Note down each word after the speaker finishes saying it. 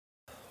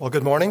Well,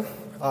 good morning.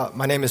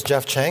 My name is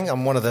Geoff Chang.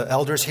 I'm one of the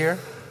elders here.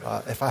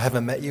 If I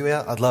haven't met you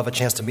yet, I'd love a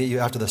chance to meet you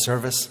after the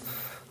service,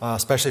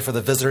 especially for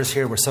the visitors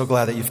here. We're so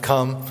glad that you've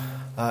come,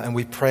 and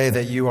we pray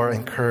that you are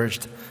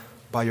encouraged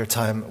by your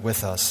time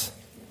with us.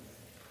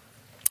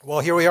 Well,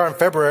 here we are in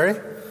February.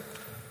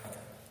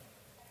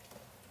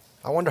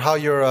 I wonder how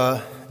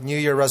your New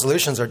Year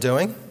resolutions are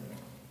doing.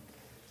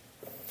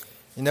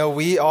 You know,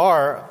 we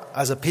are,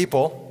 as a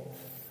people,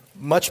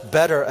 much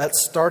better at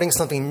starting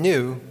something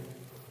new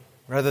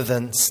rather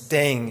than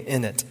staying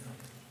in it.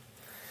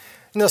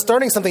 You know,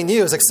 starting something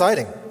new is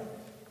exciting.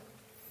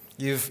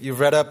 You've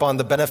read up on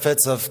the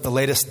benefits of the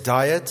latest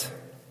diet.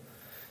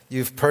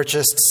 You've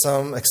purchased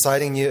some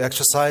exciting new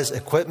exercise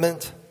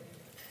equipment.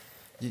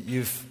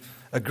 You've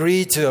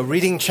agreed to a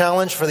reading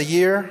challenge for the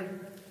year.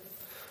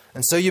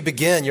 And so you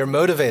begin, you're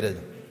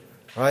motivated,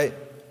 right?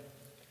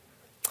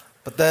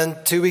 But then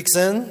 2 weeks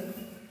in,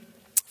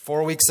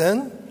 4 weeks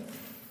in,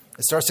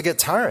 it starts to get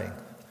tiring.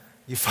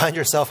 You find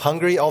yourself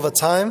hungry all the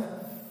time.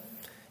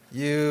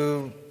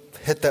 You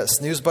hit that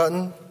snooze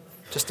button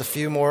just a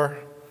few more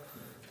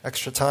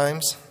extra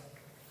times.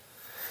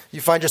 You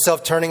find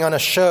yourself turning on a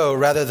show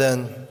rather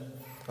than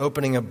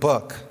opening a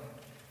book.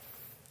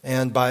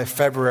 And by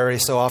February,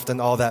 so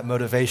often all that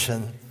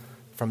motivation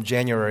from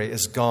January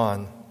is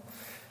gone.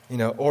 You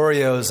know,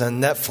 Oreos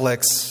and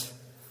Netflix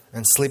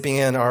and sleeping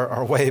in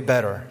are way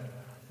better,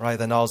 right,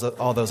 than all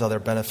those other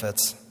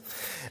benefits.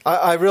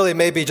 I really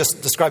may be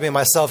just describing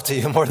myself to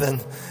you more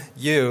than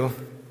you.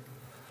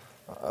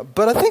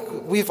 But I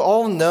think we've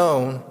all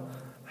known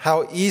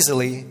how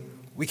easily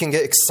we can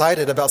get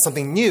excited about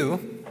something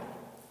new,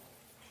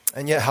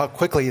 and yet how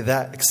quickly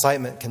that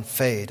excitement can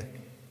fade.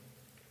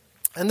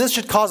 And this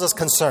should cause us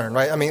concern,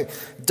 right? I mean,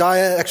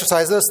 diet,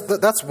 exercise,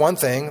 that's one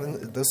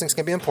thing. Those things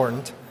can be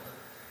important.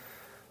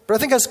 But I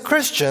think as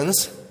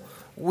Christians,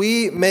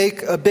 we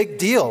make a big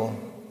deal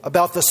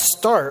about the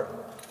start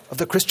of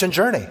the Christian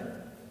journey.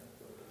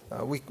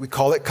 We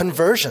call it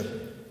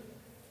conversion.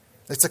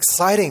 It's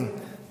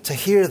exciting to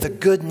hear the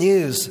good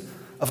news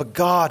of a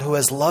God who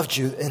has loved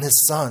you in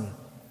His Son.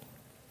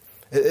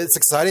 It's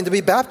exciting to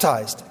be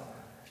baptized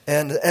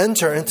and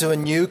enter into a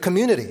new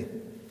community.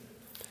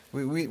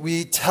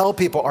 We tell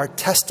people our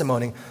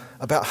testimony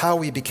about how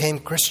we became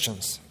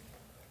Christians.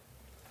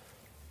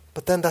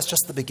 But then that's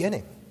just the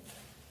beginning.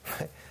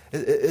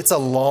 It's a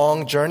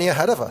long journey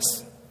ahead of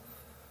us.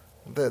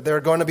 There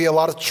are going to be a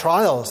lot of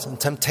trials and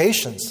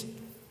temptations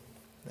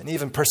and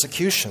even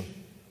persecution.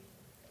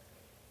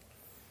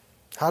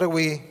 How do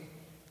we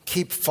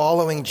keep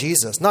following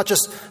Jesus? Not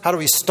just how do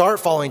we start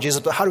following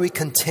Jesus, but how do we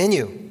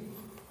continue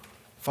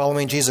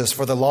following Jesus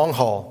for the long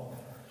haul,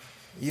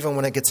 even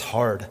when it gets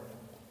hard?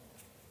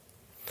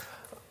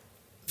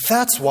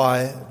 That's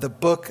why the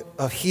book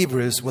of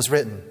Hebrews was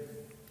written.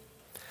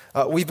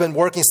 We've been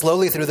working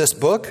slowly through this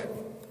book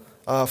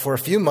for a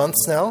few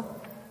months now.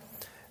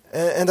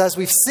 And as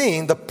we've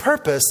seen, the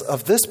purpose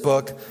of this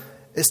book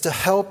is to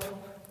help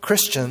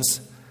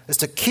Christians, is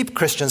to keep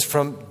Christians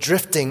from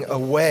drifting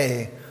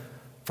away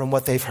from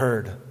what they've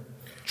heard,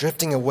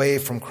 drifting away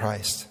from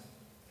Christ.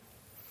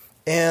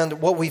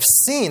 And what we've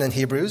seen in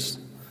Hebrews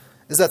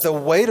is that the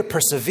way to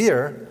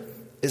persevere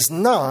is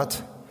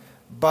not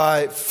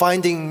by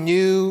finding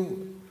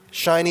new,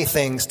 shiny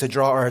things to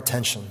draw our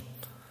attention.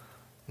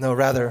 No,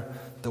 rather,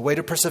 the way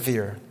to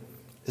persevere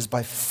is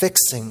by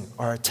fixing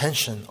our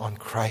attention on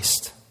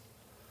Christ,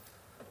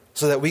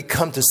 so that we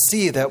come to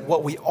see that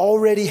what we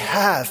already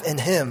have in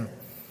Him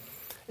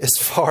is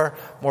far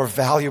more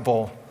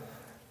valuable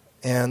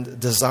and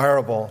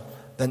desirable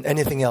than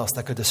anything else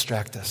that could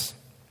distract us.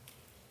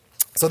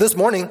 So this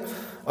morning,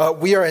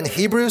 we are in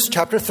Hebrews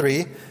chapter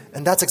 3,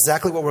 and that's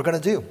exactly what we're going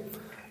to do.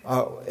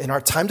 In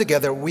our time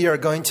together, we are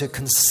going to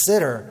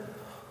consider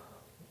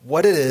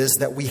what it is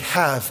that we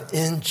have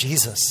in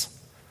Jesus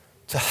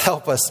to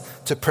help us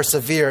to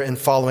persevere in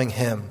following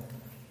Him.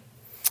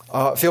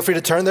 Feel free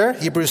to turn there,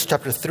 Hebrews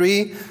chapter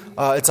 3.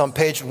 It's on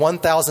page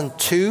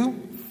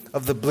 1002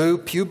 of the blue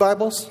Pew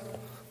Bibles.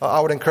 I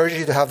would encourage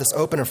you to have this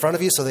open in front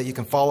of you so that you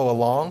can follow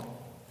along.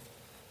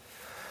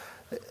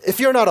 If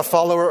you're not a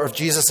follower of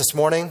Jesus this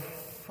morning,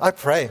 I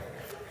pray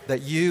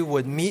that you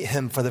would meet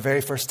Him for the very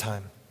first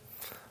time.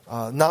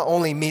 Not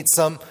only meet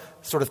some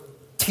sort of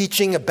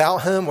teaching about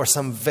Him or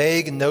some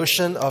vague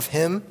notion of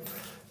Him,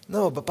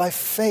 no, but by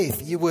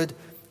faith you would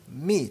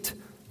meet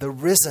the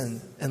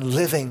risen and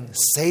living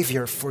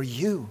Savior for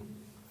you,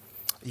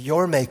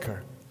 your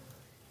Maker,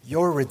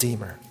 your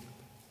Redeemer.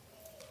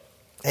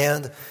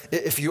 And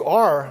if you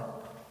are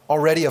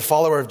already a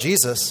follower of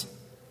Jesus,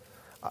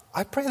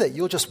 I pray that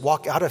you'll just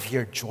walk out of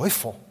here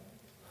joyful.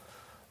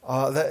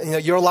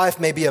 That your life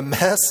may be a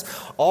mess,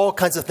 all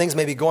kinds of things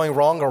may be going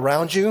wrong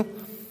around you,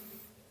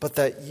 but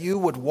that you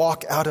would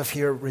walk out of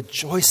here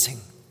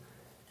rejoicing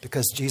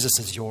because Jesus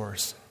is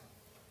yours.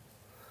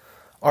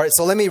 All right,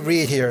 so let me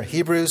read here,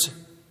 Hebrews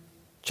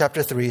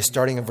chapter 3,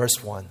 starting in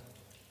verse 1.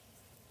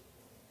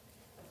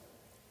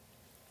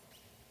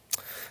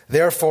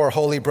 Therefore,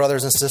 holy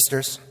brothers and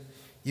sisters,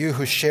 you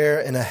who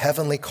share in a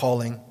heavenly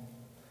calling,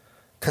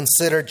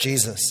 consider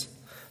Jesus,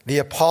 the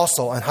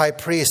apostle and high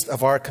priest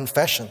of our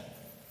confession,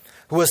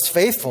 who was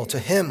faithful to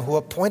him who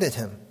appointed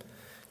him,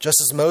 just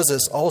as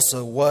Moses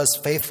also was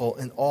faithful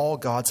in all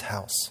God's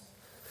house.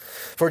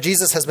 For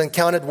Jesus has been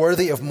counted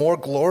worthy of more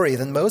glory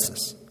than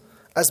Moses,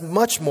 as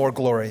much more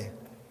glory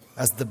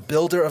as the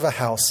builder of a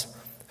house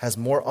has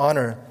more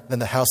honor than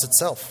the house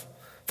itself.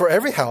 For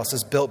every house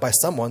is built by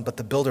someone, but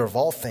the builder of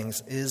all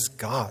things is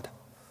God.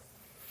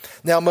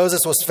 Now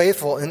Moses was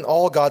faithful in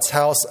all God's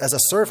house as a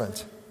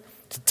servant,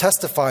 to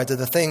testify to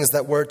the things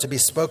that were to be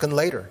spoken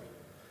later.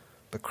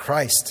 But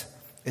Christ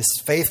is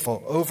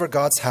faithful over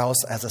God's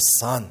house as a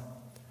son.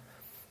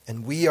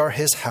 And we are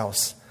his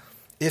house,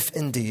 if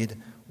indeed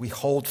we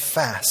hold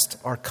fast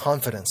our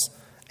confidence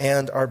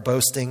and our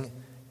boasting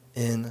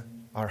in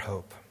our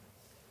hope.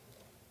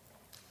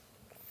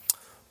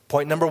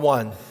 Point number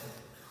 1,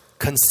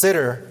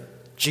 consider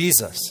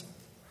Jesus.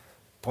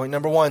 Point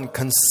number 1,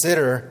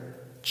 consider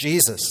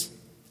Jesus.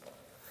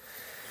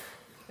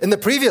 In the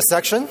previous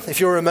section, if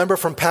you'll remember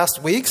from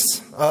past weeks,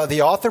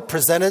 the author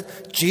presented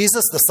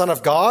Jesus, the Son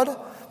of God,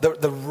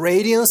 the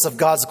radiance of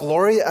God's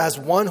glory, as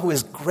one who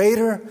is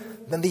greater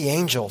than the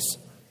angels.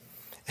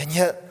 And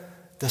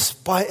yet,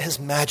 despite his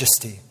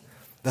majesty,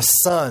 the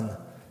Son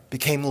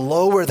became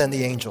lower than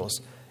the angels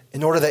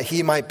in order that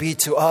he might be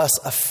to us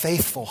a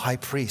faithful high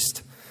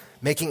priest,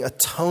 making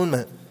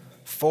atonement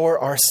for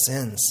our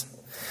sins.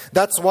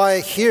 That's why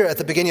here at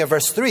the beginning of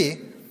verse 3,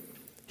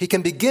 he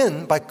can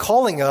begin by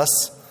calling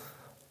us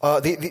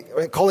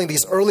calling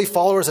these early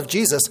followers of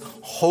Jesus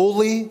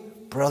holy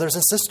brothers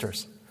and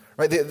sisters.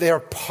 Right? They are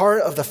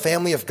part of the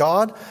family of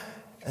God,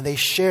 and they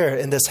share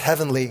in this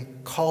heavenly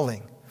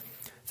calling.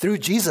 Through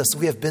Jesus,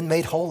 we have been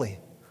made holy.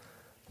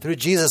 Through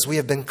Jesus, we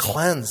have been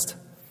cleansed.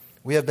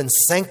 We have been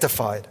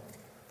sanctified.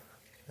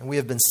 And we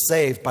have been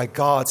saved by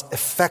God's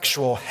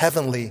effectual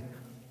heavenly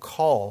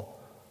call.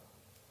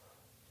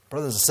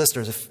 Brothers and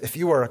sisters, if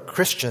you are a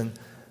Christian,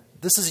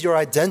 this is your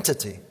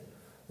identity.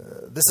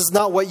 This is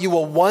not what you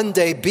will one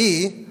day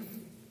be.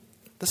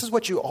 This is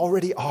what you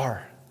already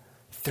are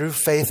through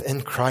faith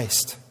in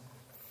Christ.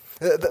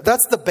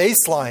 That's the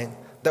baseline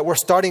that we're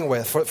starting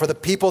with for the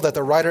people that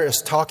the writer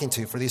is talking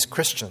to, for these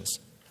Christians.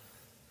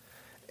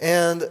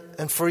 And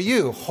for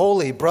you,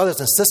 holy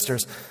brothers and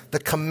sisters, the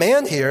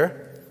command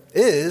here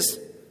is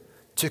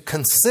to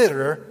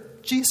consider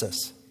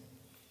Jesus.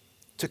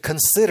 To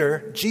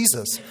consider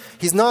Jesus.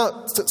 He's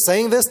not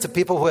saying this to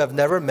people who have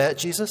never met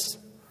Jesus.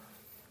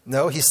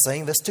 No, he's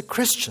saying this to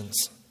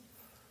Christians.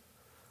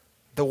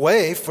 The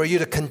way for you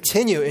to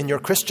continue in your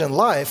Christian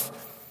life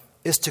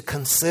is to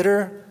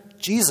consider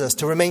Jesus,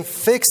 to remain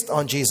fixed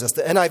on Jesus.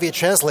 The NIV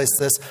translates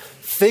this,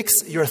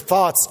 fix your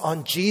thoughts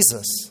on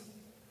Jesus.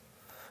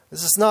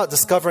 This is not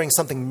discovering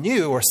something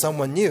new or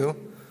someone new.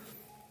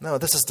 No,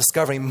 this is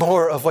discovering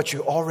more of what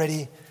you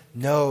already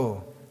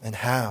know and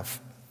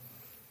have.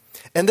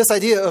 And this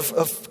idea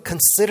of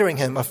considering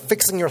him, of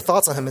fixing your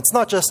thoughts on him, it's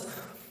not just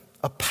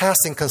a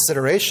passing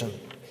consideration.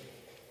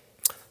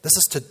 This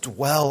is to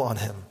dwell on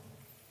him,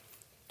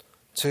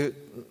 to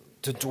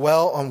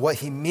dwell on what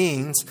he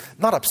means,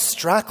 not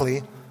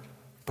abstractly,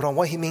 but on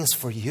what he means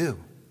for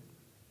you,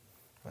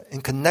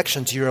 in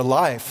connection to your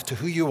life, to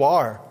who you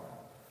are,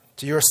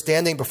 to your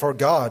standing before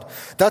God.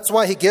 That's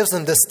why he gives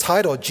him this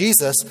title,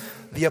 Jesus,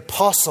 the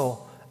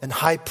apostle and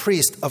high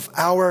priest of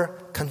our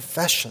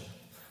confession.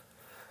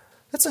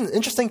 That's an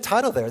interesting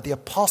title there, the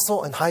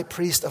apostle and high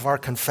priest of our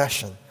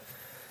confession.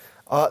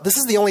 This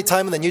is the only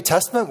time in the New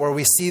Testament where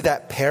we see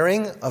that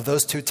pairing of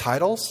those two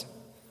titles.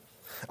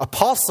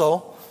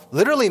 Apostle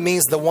literally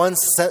means the one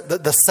sent,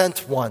 the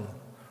sent one,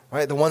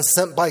 right? The one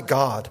sent by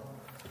God.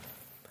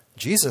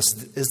 Jesus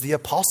is the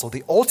apostle,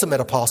 the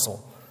ultimate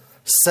apostle,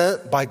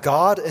 sent by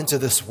God into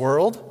this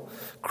world,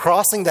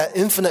 crossing that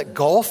infinite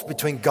gulf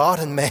between God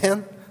and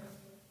man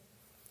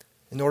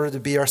in order to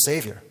be our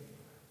Savior.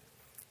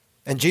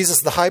 And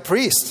Jesus, the high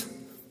priest,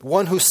 the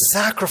one who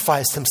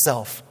sacrificed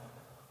himself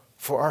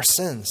for our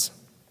sins.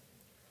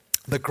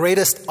 The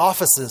greatest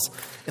offices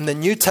in the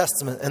New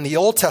Testament and the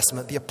Old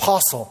Testament, the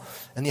apostle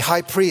and the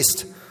high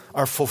priest,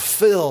 are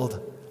fulfilled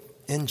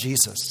in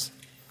Jesus.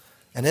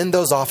 And in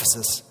those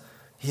offices,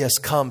 he has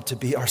come to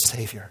be our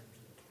Savior.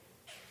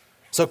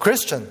 So,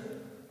 Christian,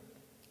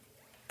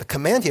 the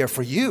command here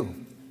for you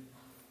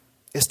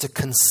is to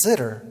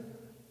consider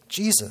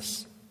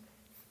Jesus.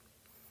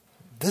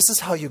 This is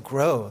how you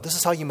grow. This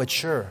is how you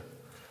mature.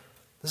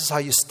 This is how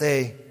you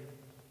stay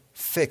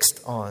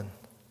fixed on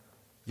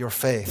your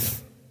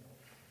faith.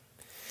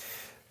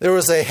 There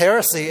was a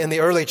heresy in the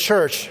early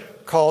church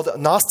called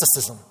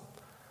Gnosticism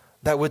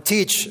that would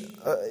teach,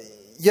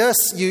 yes,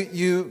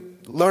 you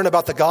learn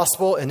about the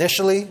gospel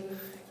initially.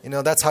 You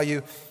know, that's how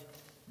you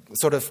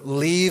sort of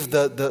leave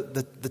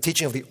the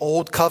teaching of the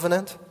old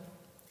covenant.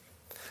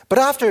 But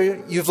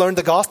after you've learned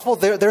the gospel,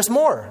 there's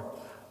more.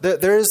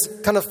 There's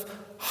kind of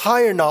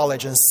higher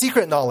knowledge and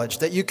secret knowledge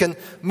that you can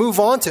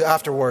move on to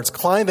afterwards,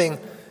 climbing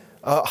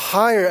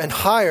higher and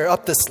higher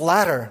up this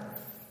ladder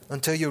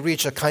until you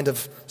reach a kind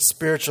of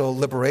spiritual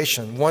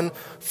liberation. One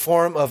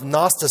form of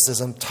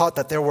Gnosticism taught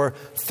that there were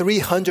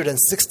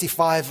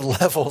 365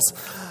 levels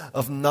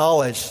of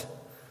knowledge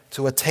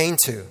to attain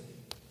to.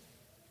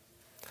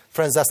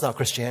 Friends, that's not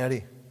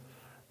Christianity.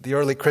 The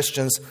early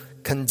Christians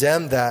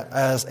condemned that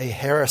as a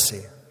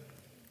heresy.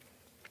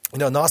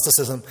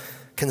 Gnosticism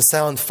can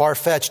sound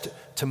far-fetched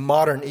to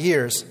modern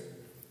ears,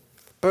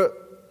 but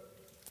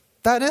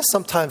that is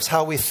sometimes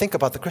how we think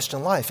about the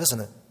Christian life, isn't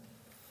it?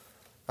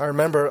 I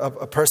remember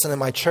a person in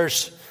my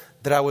church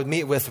that I would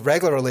meet with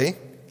regularly,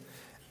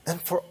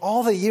 and for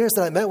all the years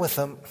that I met with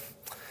him,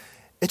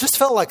 it just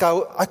felt like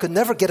I could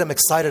never get him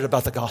excited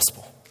about the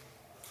gospel.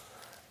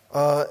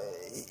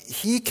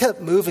 He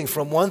kept moving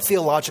from one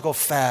theological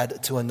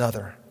fad to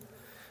another.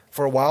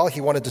 For a while,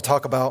 he wanted to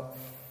talk about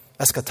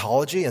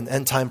eschatology and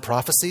end-time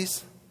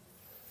prophecies,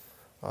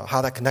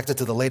 how that connected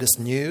to the latest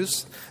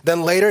news.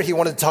 Then later, he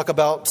wanted to talk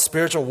about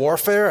spiritual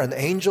warfare and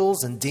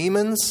angels and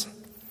demons.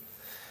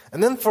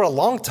 And then for a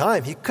long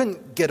time, he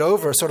couldn't get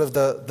over sort of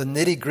the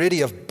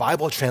nitty-gritty of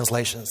Bible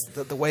translations,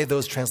 the way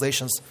those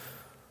translations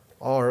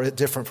are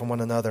different from one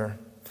another.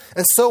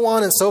 And so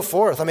on and so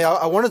forth.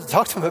 I wanted to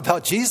talk to him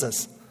about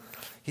Jesus.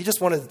 He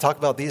just wanted to talk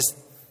about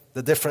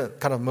the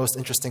different kind of most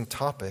interesting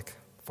topic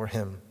for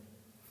him.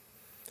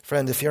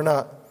 Friend, if you're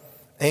not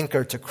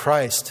anchored to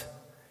Christ,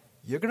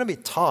 you're going to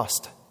be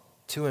tossed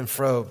to and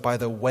fro by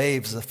the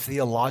waves of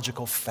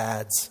theological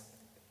fads.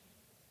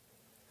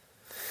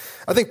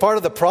 I think part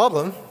of the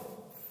problem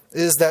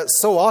is that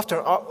so often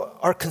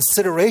our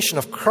consideration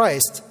of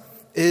Christ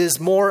is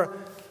more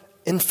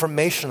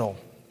informational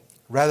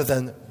rather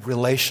than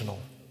relational.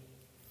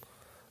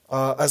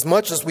 As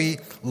much as we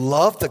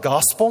love the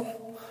gospel,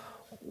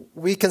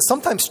 we can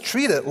sometimes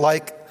treat it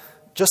like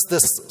just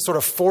this sort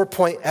of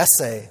 4-point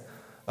essay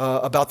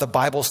about the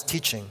Bible's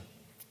teaching.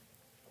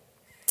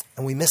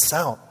 And we miss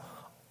out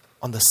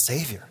on the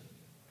Savior,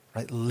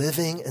 right?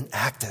 Living and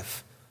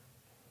active.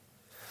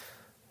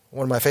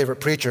 One of my favorite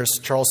preachers,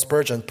 Charles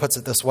Spurgeon, puts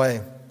it this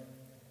way.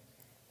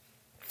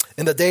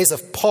 In the days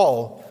of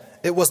Paul,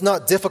 it was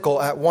not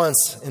difficult at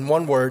once, in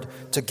one word,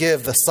 to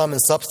give the sum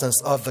and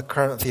substance of the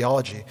current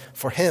theology.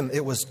 For him,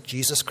 it was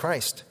Jesus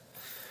Christ.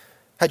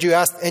 Had you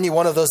asked any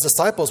one of those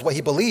disciples what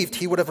he believed,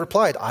 he would have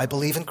replied, I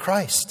believe in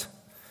Christ.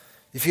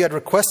 If you had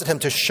requested him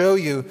to show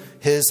you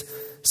his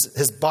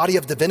body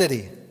of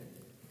divinity,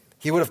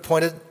 he would have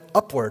pointed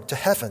upward to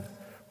heaven,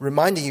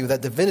 reminding you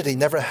that divinity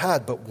never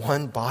had but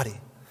one body,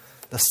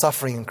 the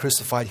suffering and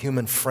crucified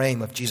human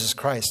frame of Jesus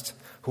Christ,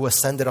 who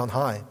ascended on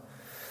high.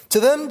 To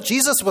them,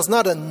 Jesus was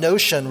not a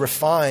notion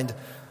refined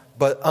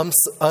but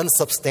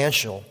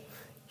unsubstantial.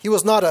 He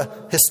was not a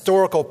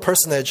historical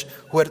personage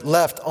who had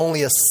left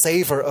only a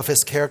savor of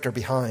his character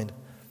behind,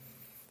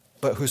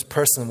 but whose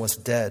person was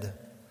dead.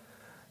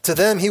 To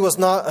them, he was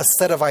not a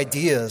set of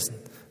ideas,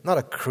 not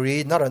a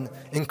creed, not an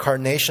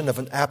incarnation of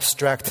an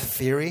abstract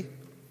theory.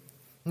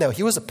 No,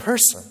 he was a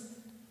person,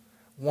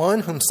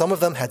 one whom some of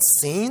them had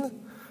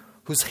seen,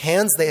 whose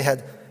hands they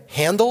had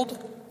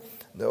handled,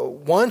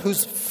 one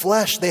whose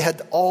flesh they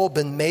had all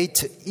been made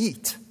to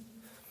eat,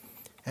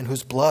 and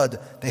whose blood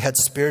they had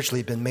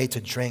spiritually been made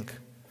to drink.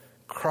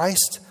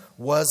 Christ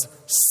was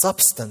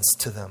substance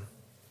to them.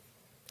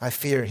 I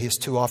fear he is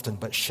too often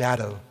but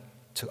shadow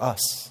to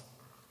us.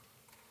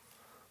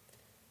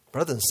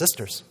 Brothers and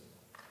sisters,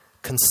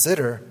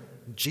 consider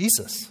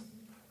Jesus.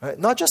 Right?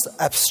 Not just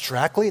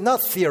abstractly,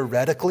 not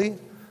theoretically.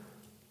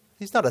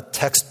 He's not a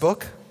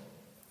textbook.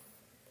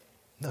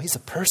 No, he's a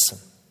person.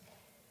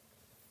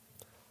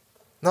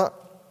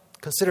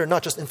 Consider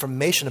not just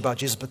information about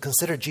Jesus, but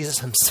consider Jesus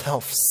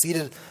himself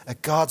seated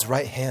at God's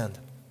right hand.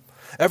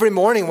 Every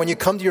morning when you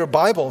come to your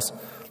Bibles,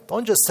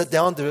 don't just sit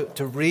down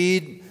to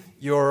read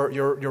your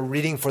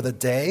reading for the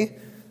day.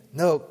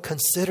 No,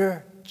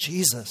 consider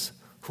Jesus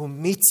who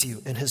meets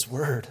you in his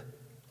word.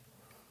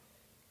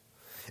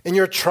 In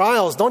your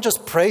trials, don't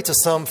just pray to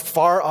some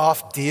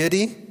far-off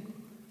deity.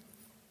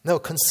 No,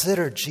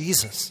 consider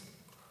Jesus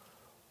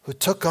who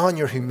took on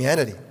your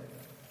humanity,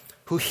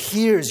 who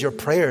hears your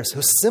prayers,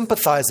 who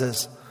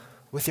sympathizes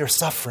with your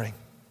suffering.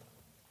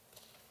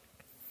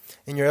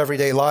 In your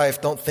everyday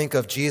life, don't think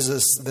of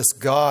Jesus, this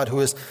God who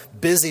is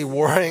busy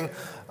worrying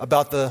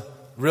about the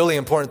really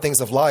important things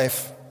of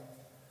life.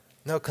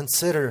 No,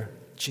 consider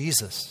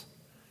Jesus,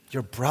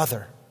 your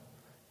brother,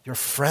 your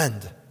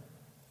friend,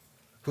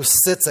 who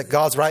sits at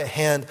God's right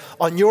hand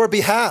on your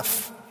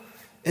behalf,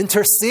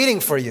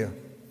 interceding for you,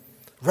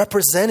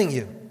 representing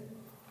you,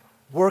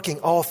 working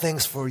all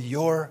things for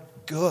your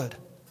good.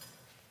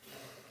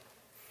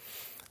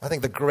 I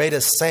think the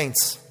greatest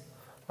saints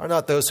are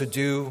not those who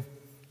do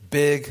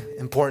big,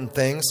 important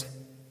things.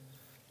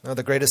 No,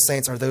 the greatest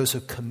saints are those who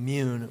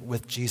commune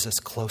with Jesus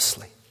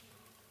closely.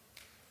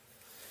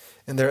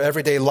 In their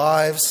everyday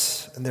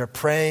lives, in their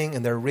praying,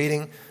 in their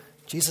reading,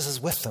 Jesus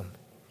is with them.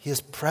 He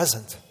is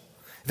present.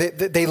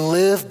 They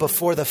live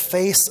before the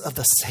face of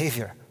the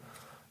Savior,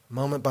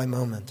 moment by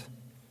moment.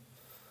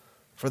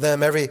 For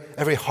them,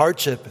 every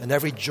hardship and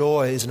every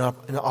joy is an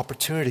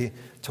opportunity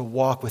to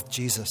walk with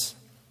Jesus.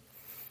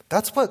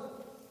 That's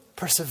what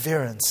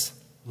perseverance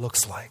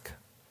looks like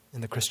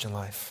in the Christian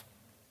life.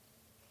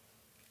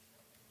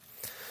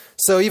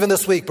 So even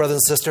this week, brothers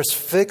and sisters,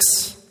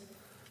 fix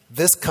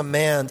this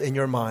command in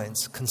your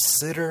minds.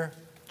 Consider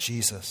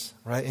Jesus,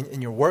 right?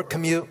 In your work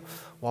commute,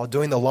 while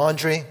doing the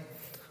laundry,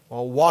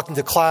 while walking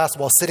to class,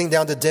 while sitting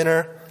down to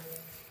dinner.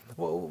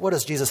 What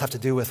does Jesus have to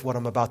do with what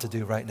I'm about to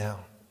do right now?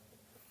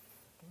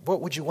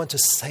 What would you want to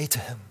say to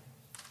him?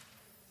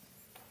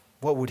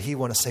 What would he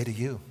want to say to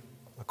you,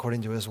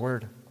 according to his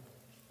word?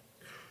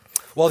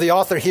 Well, the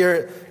author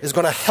here is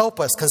going to help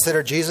us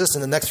consider Jesus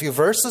in the next few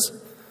verses.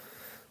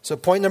 So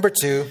point number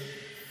 2,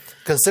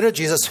 consider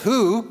Jesus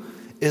who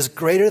is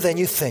greater than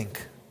you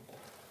think.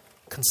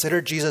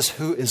 Consider Jesus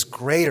who is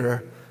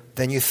greater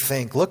than you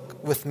think.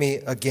 Look with me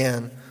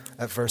again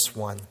at verse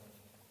 1.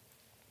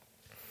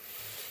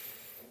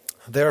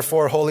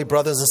 Therefore, holy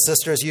brothers and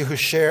sisters, you who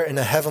share in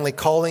a heavenly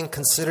calling,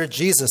 consider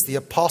Jesus, the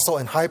apostle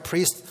and high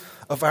priest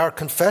of our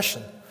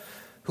confession,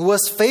 who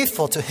was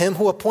faithful to him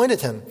who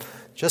appointed him,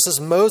 just as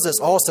Moses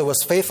also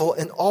was faithful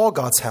in all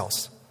God's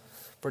house.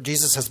 For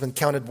Jesus has been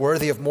counted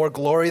worthy of more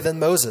glory than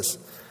Moses,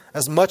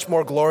 as much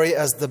more glory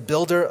as the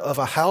builder of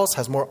a house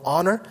has more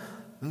honor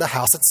than the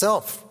house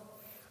itself.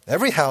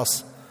 Every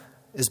house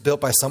is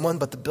built by someone,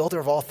 but the builder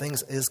of all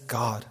things is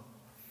God.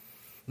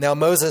 Now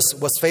Moses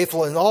was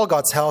faithful in all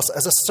God's house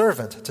as a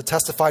servant to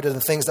testify to the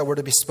things that were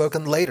to be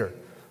spoken later.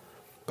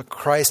 But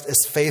Christ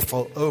is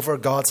faithful over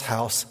God's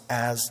house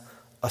as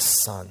a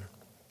son.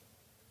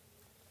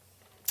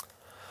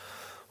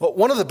 Well,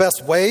 one of the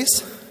best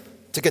ways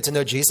to get to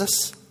know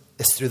Jesus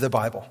is through the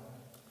Bible.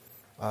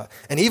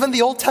 And even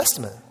the Old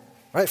Testament,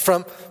 right?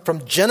 From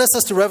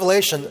Genesis to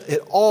Revelation,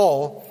 it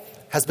all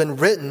has been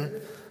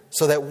written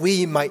so that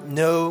we might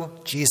know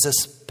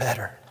Jesus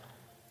better.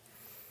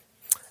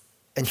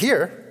 And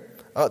here,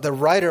 the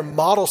writer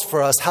models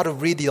for us how to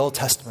read the Old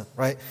Testament,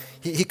 right?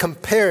 He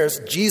compares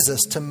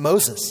Jesus to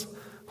Moses,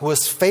 who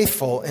was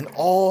faithful in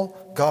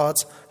all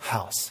God's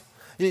house.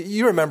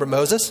 You remember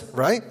Moses,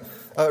 right?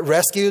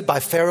 Rescued by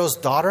Pharaoh's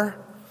daughter,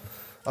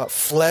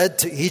 fled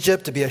to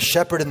Egypt to be a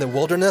shepherd in the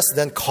wilderness,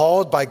 then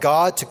called by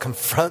God to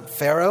confront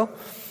Pharaoh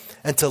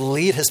and to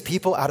lead his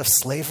people out of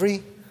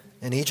slavery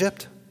in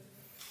Egypt.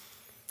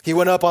 He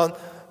went up on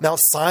Mount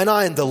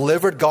Sinai and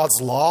delivered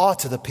God's law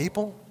to the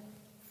people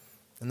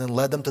and then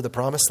led them to the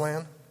promised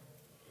land.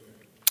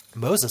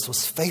 Moses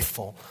was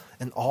faithful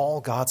in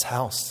all God's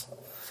house.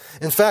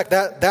 In fact,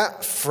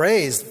 that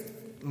phrase,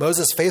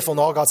 Moses faithful in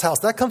all God's house,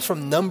 that comes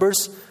from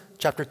Numbers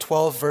chapter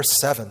 12, verse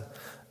 7.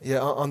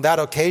 On that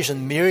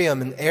occasion,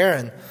 Miriam and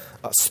Aaron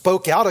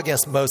spoke out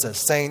against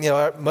Moses, saying,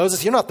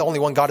 Moses, you're not the only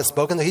one God has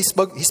spoken to. He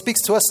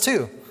speaks to us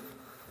too.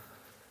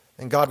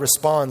 And God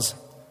responds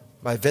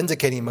by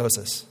vindicating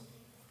Moses,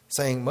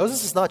 saying,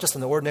 Moses is not just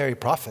an ordinary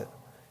prophet.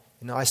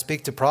 I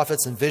speak to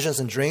prophets in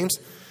visions and dreams,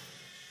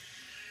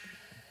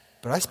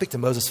 but I speak to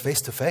Moses face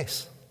to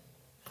face.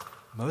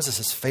 Moses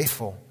is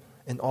faithful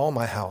in all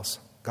my house,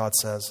 God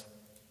says.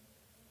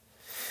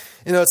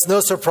 It's no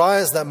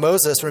surprise that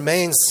Moses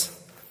remains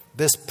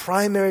this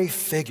primary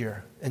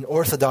figure in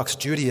Orthodox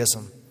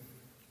Judaism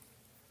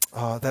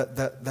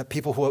that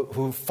people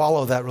who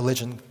follow that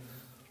religion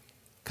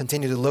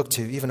continue to look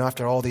to even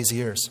after all these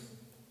years.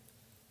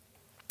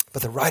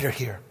 But the writer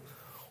here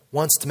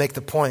wants to make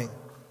the point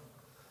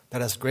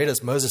that as great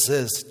as Moses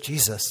is,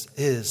 Jesus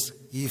is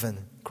even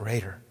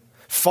greater,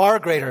 far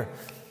greater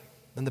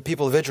than the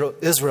people of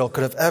Israel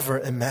could have ever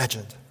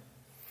imagined.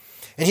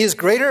 And he is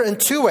greater in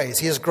two ways.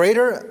 He is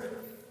greater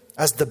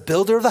as the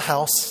builder of the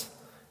house,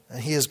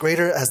 and he is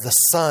greater as the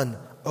son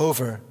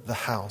over the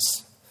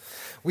house.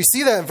 We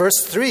see that in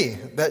verse 3,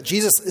 that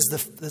Jesus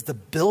is the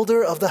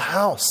builder of the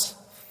house.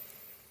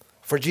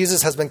 For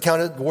Jesus has been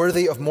counted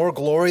worthy of more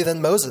glory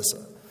than Moses,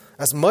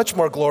 as much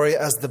more glory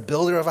as the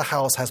builder of a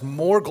house has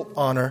more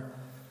honor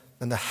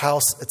than the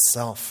house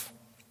itself.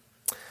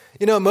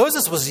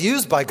 Moses was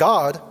used by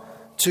God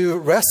to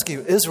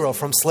rescue Israel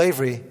from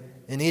slavery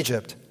in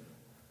Egypt.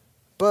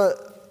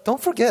 But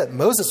don't forget,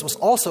 Moses was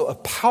also a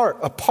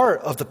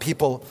part of the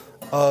people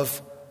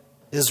of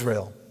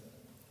Israel.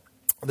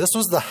 This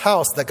was the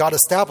house that God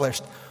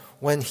established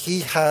when he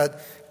had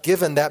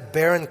given that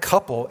barren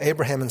couple,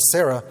 Abraham and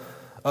Sarah,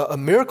 a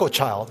miracle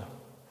child,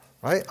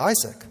 right?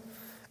 Isaac.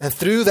 And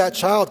through that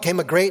child came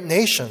a great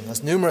nation,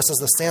 as numerous as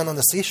the sand on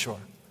the seashore.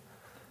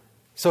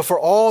 So for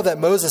all that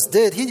Moses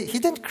did, he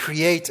didn't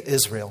create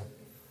Israel.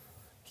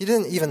 He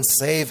didn't even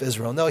save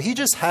Israel. No, he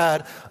just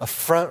had a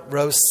front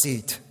row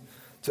seat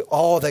to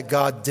all that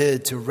God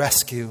did to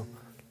rescue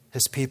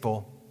his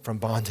people from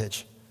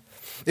bondage.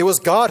 It was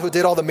God who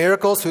did all the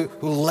miracles, who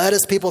led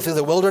his people through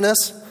the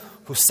wilderness,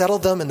 who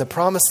settled them in the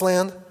promised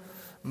land.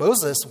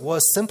 Moses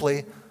was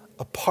simply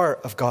a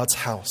part of God's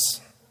house.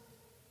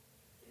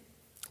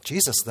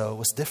 Jesus, though,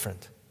 was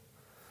different.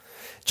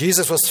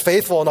 Jesus was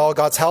faithful in all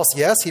God's house.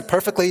 Yes, he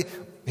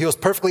was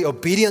perfectly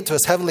obedient to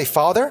his heavenly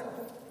Father.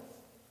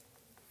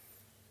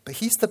 But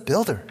he's the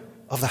builder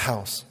of the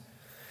house.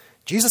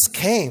 Jesus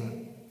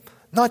came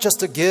not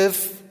just to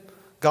give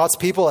God's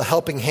people a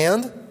helping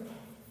hand.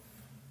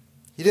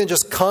 He didn't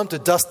just come to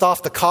dust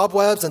off the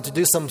cobwebs and to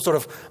do some sort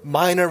of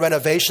minor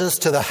renovations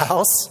to the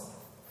house.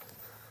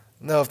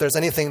 No, if there's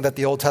anything that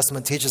the Old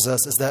Testament teaches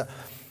us, is that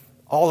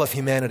all of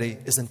humanity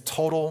is in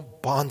total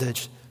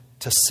bondage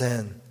to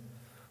sin.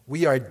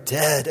 We are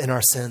dead in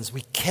our sins.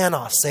 We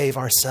cannot save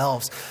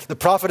ourselves. The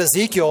prophet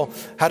Ezekiel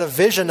had a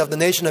vision of the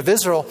nation of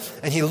Israel,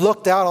 and he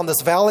looked out on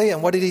this valley,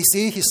 and what did he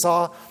see? He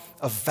saw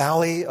a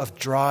valley of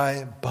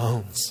dry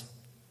bones.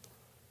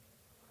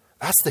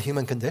 That's the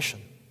human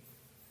condition.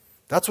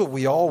 That's what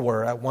we all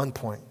were at one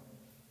point.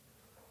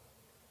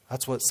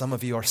 That's what some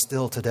of you are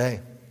still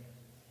today.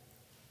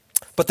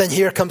 But then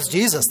here comes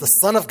Jesus, the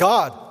Son of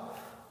God,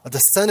 a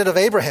descendant of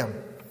Abraham.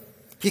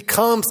 He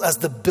comes as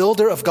the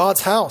builder of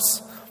God's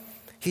house.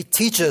 He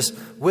teaches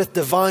with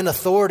divine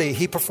authority.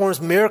 He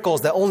performs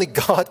miracles that only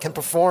God can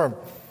perform.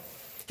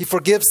 He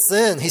forgives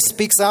sin. He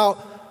speaks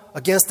out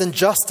against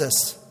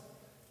injustice.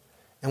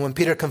 And when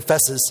Peter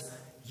confesses,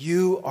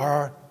 "You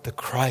are the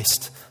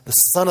Christ, the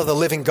Son of the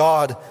living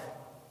God,"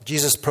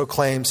 Jesus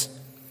proclaims,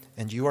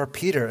 "And you are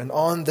Peter, and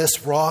on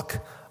this rock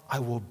I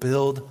will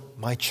build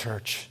my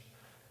church,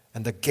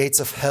 and the gates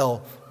of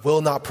hell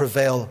will not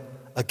prevail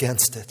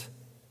against it."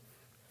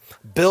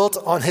 Built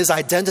on his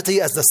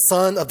identity as the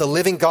Son of the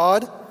living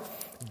God,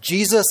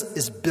 Jesus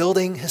is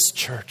building his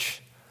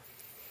church.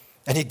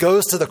 And he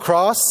goes to the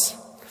cross,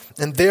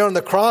 and there on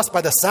the cross,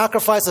 by the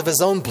sacrifice of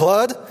his own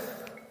blood,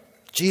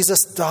 Jesus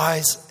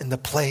dies in the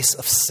place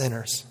of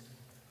sinners,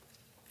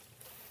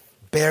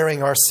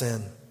 bearing our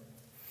sin.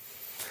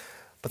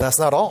 But that's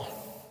not all.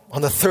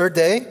 On the third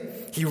day,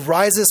 he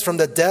rises from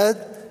the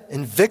dead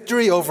in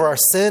victory over our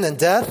sin and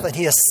death, and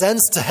he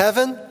ascends to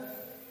heaven,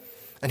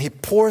 and he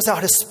pours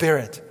out his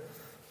Spirit,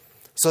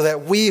 so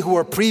that we who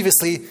were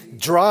previously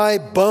dry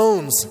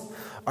bones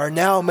are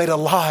now made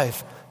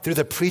alive through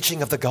the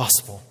preaching of the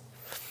gospel.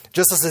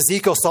 Just as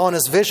Ezekiel saw in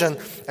his vision,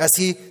 as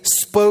he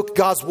spoke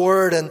God's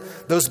word and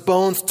those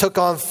bones took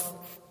on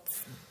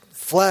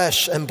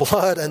flesh and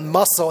blood and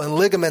muscle and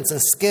ligaments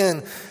and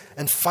skin,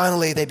 and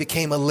finally they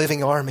became a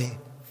living army.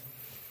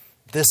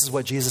 This is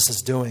what Jesus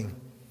is doing.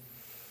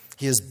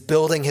 He is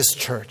building his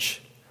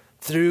church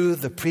through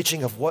the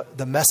preaching of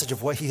the message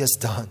of what he has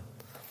done.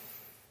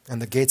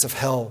 And the gates of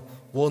hell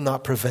will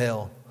not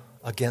prevail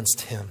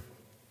against him.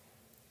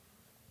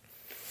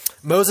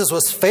 Moses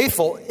was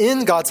faithful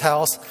in God's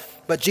house,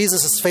 but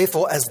Jesus is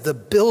faithful as the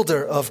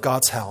builder of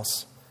God's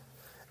house.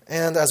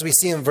 And as we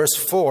see in verse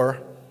 4,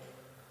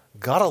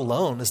 God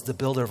alone is the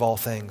builder of all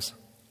things,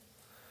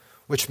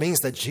 which means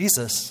that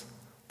Jesus,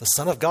 the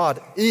Son of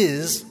God,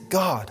 is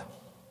God.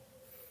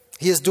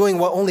 He is doing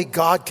what only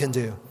God can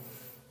do,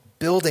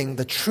 building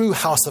the true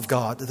house of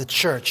God, the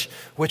church,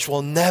 which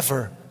will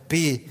never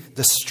be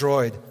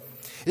destroyed.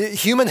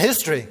 Human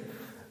history,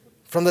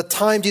 from the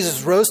time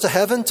Jesus rose to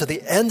heaven to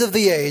the end of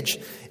the age,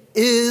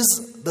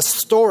 is the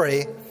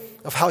story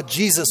of how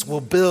Jesus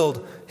will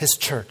build his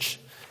church,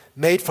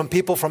 made from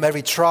people from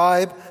every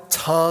tribe,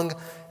 tongue,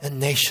 and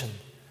nation,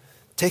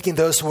 taking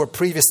those who were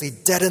previously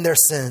dead in their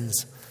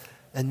sins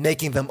and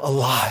making them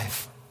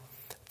alive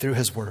through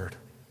his word.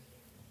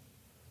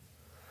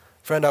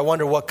 Friend, I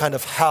wonder what kind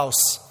of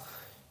house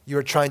you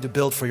are trying to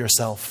build for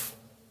yourself.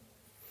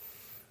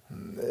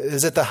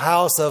 Is it the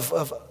house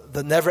of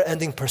the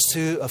never-ending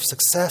pursuit of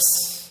success,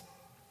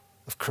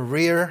 of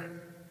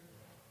career?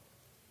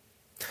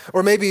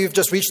 Or maybe you've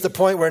just reached the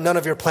point where none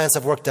of your plans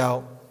have worked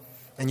out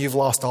and you've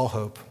lost all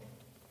hope.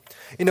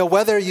 You know,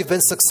 whether you've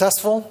been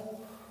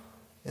successful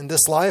in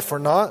this life or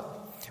not,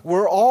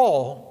 we're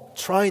all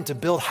trying to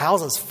build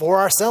houses for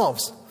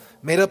ourselves,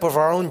 made up of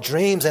our own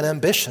dreams and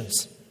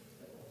ambitions.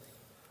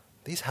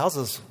 These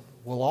houses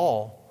will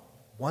all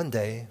one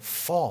day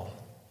fall.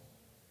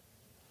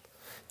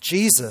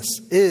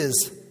 Jesus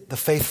is the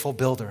faithful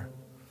builder,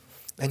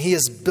 and he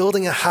is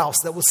building a house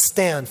that will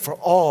stand for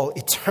all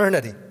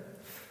eternity.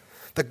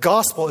 The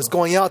gospel is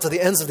going out to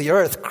the ends of the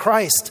earth.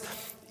 Christ,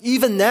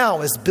 even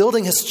now, is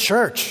building his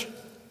church.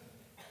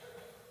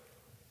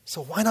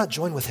 So why not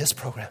join with his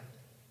program?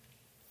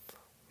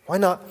 Why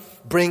not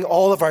bring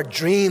all of our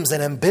dreams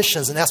and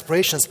ambitions and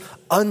aspirations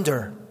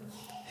under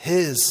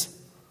his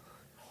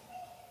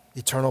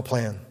eternal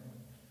plan?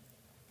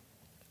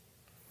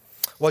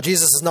 Well,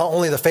 Jesus is not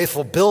only the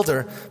faithful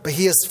builder, but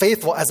he is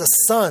faithful as a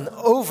son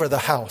over the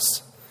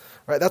house.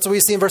 Right? That's what we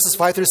see in verses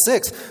 5 through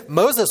 6.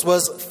 Moses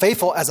was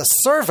faithful as a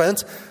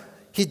servant.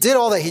 He did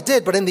all that he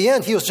did, but in the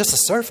end, he was just a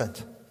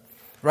servant.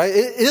 Right?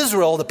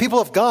 Israel, the people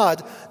of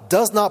God,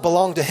 does not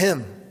belong to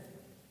him.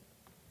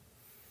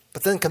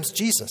 But then comes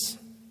Jesus.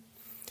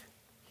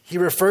 He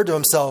referred to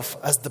himself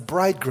as the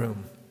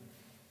bridegroom.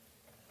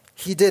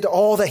 He did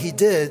all that he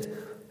did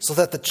so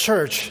that the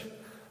church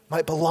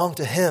might belong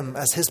to him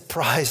as his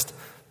prized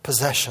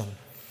possession,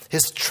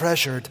 his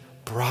treasured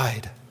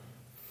bride.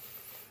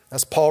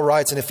 As Paul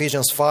writes in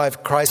Ephesians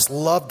 5, Christ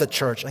loved the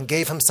church and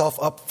gave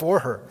himself up for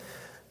her,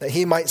 that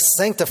he might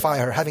sanctify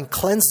her, having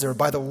cleansed her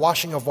by the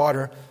washing of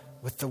water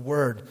with the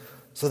word,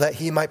 so that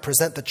he might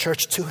present the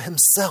church to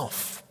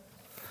himself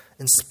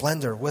in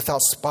splendor,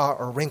 without spot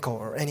or wrinkle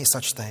or any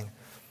such thing,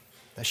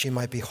 that she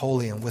might be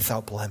holy and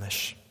without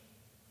blemish.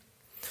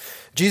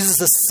 Jesus is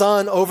the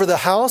son over the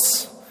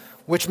house,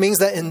 which means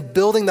that in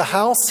building the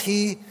house,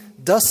 he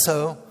does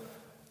so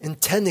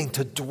intending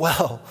to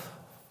dwell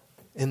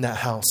in that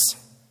house.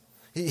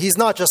 He's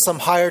not just some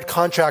hired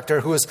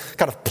contractor who is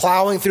kind of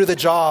plowing through the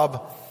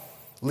job,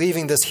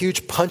 leaving this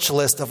huge punch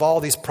list of all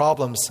these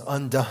problems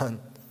undone.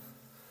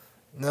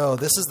 No,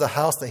 this is the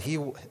house that he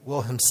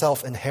will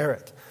himself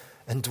inherit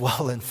and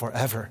dwell in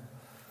forever.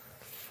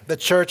 The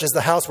church is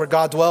the house where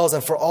God dwells,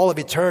 and for all of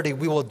eternity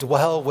we will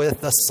dwell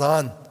with the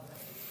Son.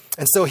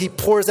 And so he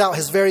pours out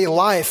his very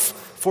life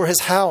for his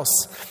house.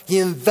 He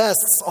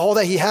invests all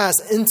that he has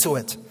into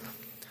it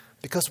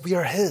because we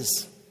are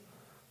his.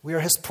 We are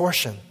his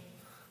portion.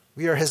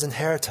 We are his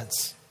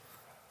inheritance.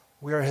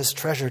 We are his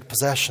treasured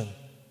possession.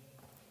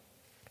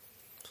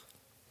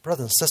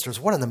 Brothers and sisters,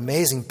 what an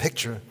amazing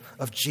picture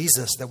of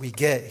Jesus that we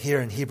get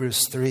here in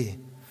Hebrews 3.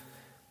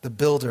 The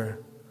builder,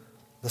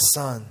 the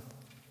Son.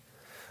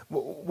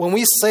 When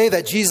we say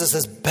that Jesus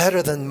is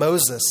better than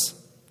Moses,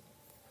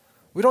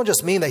 we don't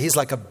just mean that he's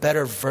like a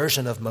better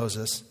version of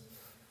Moses.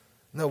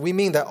 No, we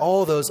mean that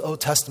all those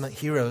Old Testament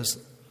heroes,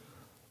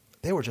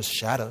 they were just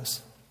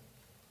shadows.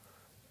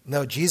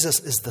 No, Jesus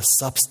is the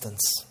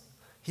substance.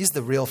 He's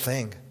the real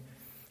thing.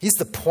 He's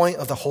the point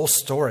of the whole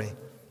story.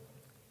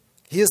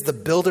 He is the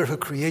builder who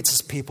creates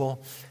his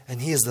people,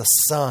 and he is the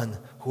Son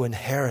who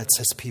inherits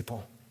his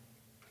people.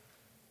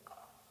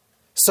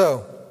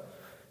 So,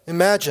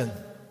 imagine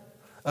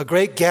a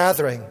great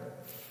gathering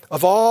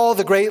of all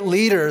the great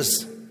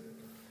leaders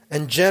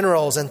and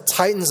generals and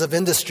titans of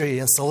industry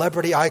and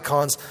celebrity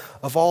icons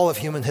of all of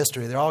human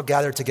history. They're all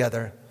gathered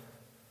together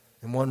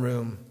in one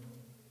room,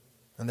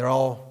 and they're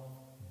all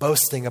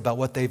boasting about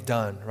what they've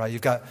done, right?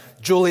 You've got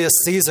Julius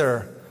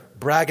Caesar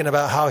bragging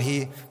about how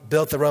he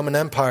built the Roman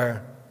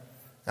Empire.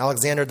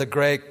 Alexander the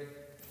Great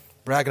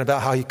bragging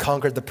about how he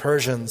conquered the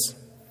Persians.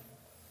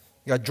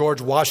 You got George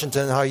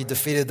Washington, how he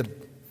defeated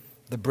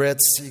the Brits.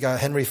 You got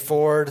Henry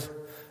Ford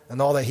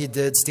and all that he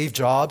did. Steve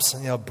Jobs,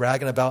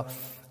 bragging about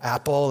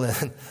Apple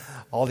and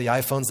all the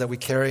iPhones that we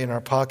carry in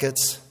our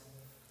pockets.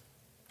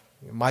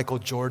 Michael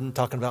Jordan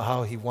talking about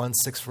how he won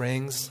 6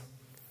 rings.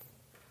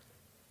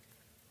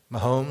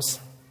 Mahomes.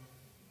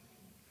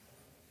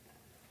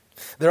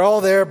 They're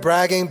all there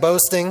bragging,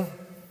 boasting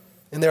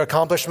in their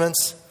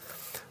accomplishments.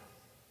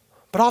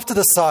 But off to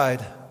the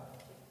side,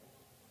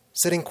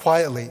 sitting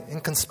quietly,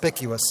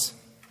 inconspicuous,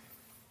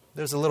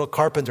 there's a little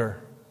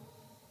carpenter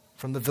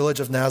from the village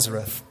of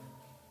Nazareth.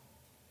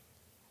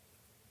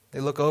 They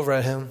look over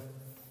at him.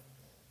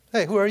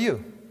 Hey, who are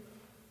you?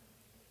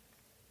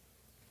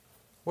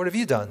 What have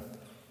you done?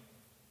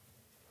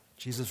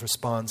 Jesus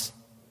responds,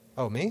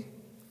 oh, me?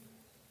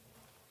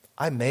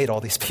 I made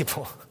all these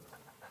people.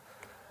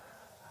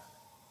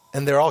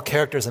 And they're all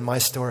characters in my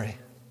story.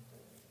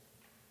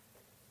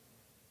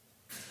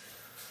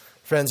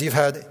 Friends, you've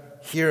had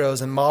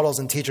heroes and models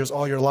and teachers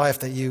all your life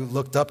that you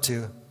looked up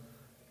to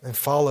and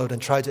followed and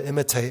tried to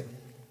imitate.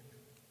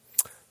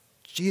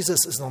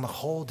 Jesus is on a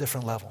whole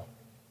different level.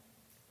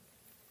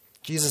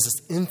 Jesus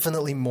is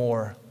infinitely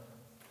more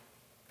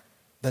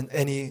than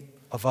any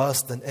of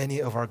us, than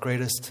any of our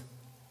greatest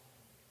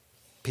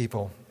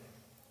people.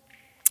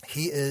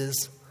 He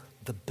is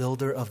the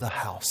builder of the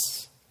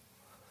house.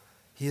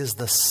 He is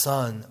the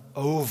Son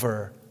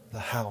over the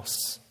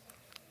house.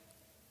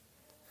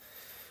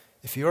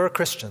 If you're a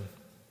Christian,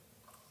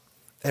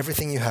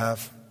 everything you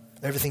have,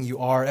 everything you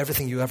are,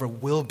 everything you ever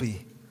will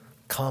be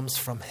comes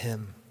from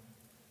Him.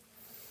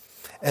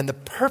 And the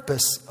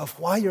purpose of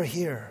why you're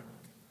here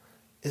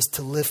is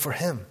to live for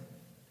Him.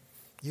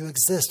 You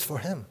exist for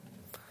Him.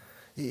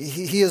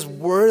 He is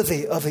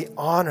worthy of the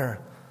honor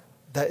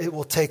that it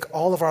will take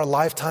all of our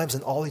lifetimes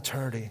and all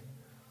eternity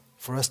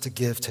for us to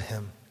give to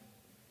Him.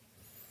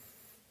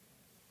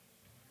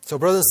 So,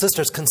 brothers and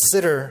sisters,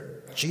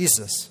 consider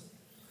Jesus.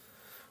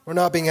 We're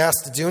not being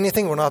asked to do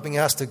anything. We're not being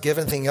asked to give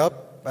anything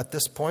up at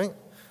this point.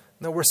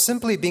 No, we're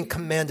simply being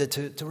commanded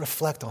to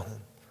reflect on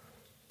Him,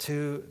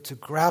 to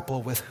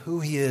grapple with who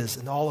He is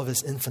and all of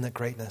His infinite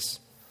greatness,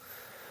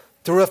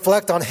 to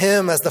reflect on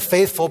Him as the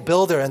faithful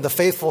builder and the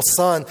faithful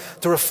Son,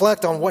 to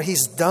reflect on what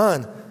He's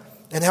done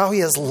and how He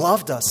has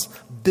loved us,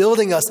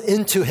 building us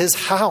into His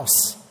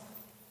house.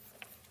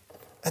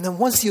 And then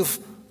once you've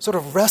sort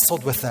of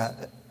wrestled with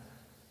that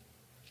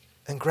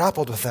and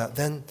grappled with that,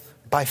 then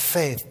by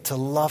faith to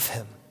love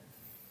Him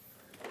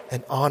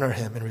and honor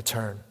Him in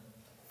return.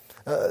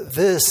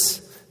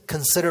 This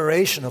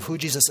consideration of who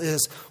Jesus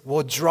is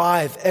will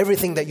drive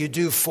everything that you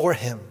do for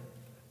Him.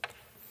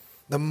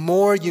 The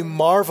more you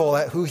marvel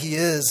at who He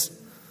is,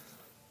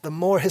 the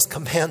more His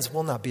commands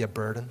will not be a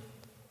burden.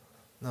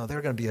 No,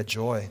 they're going to be a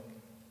joy.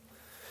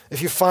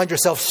 If you find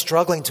yourself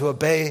struggling to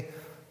obey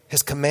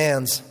His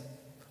commands,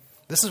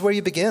 this is where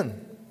you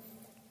begin.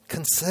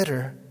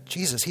 Consider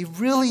Jesus. He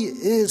really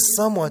is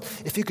someone,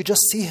 if you could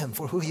just see Him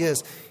for who He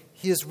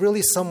is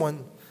really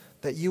someone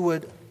that you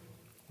would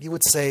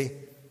say,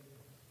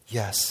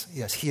 yes,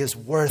 He is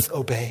worth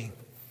obeying.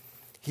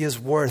 He is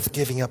worth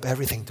giving up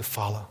everything to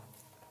follow.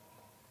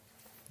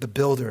 The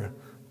builder,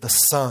 the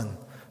Son.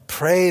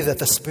 Pray that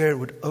the Spirit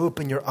would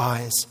open your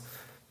eyes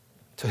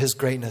to His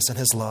greatness and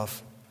His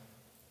love.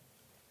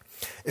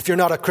 If you're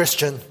not a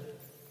Christian,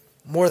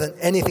 more than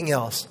anything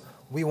else,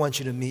 we want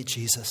you to meet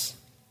Jesus.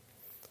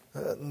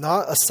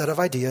 Not a set of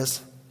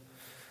ideas,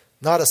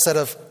 not a set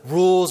of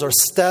rules or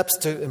steps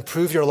to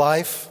improve your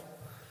life.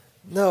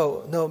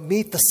 No,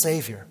 meet the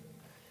Savior.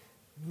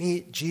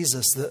 Meet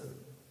Jesus,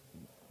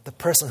 the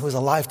person who is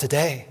alive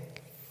today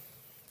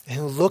and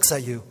who looks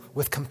at you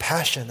with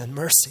compassion and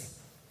mercy.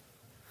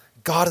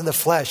 God in the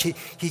flesh.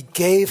 He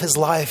gave his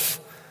life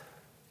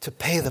to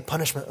pay the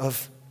punishment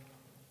of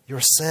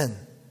your sin.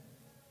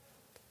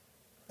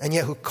 And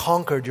yet who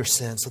conquered your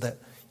sin so that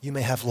you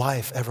may have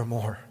life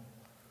evermore.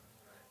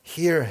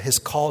 Hear his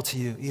call to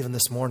you even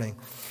this morning.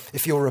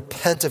 If you will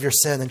repent of your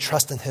sin and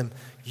trust in him,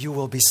 you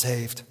will be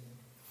saved.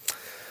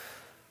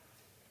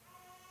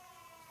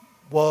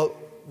 Well,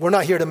 we're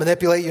not here to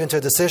manipulate you into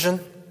a decision.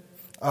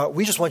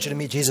 We just want you to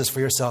meet Jesus for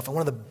yourself. And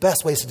one of the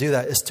best ways to do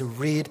that is to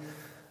read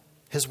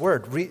his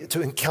word,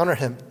 to encounter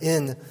him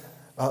in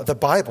the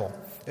Bible.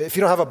 If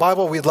you don't have a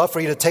Bible, we'd love for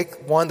you to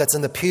take one that's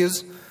in the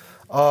pews.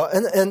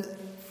 And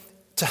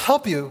to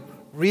help you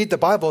read the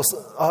Bible,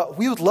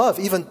 we would love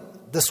even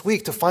this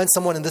week to find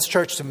someone in this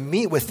church to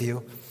meet with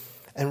you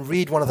and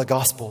read one of the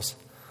Gospels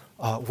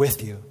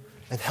with you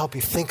and help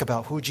you think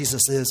about who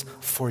Jesus is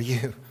for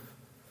you.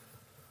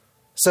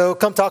 So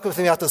come talk with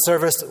me after the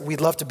service.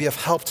 We'd love to be of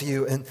help to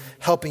you in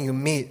helping you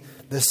meet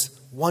this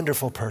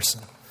wonderful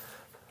person.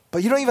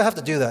 But you don't even have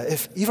to do that.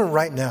 If even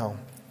right now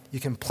you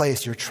can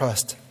place your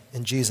trust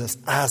in Jesus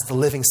as the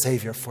living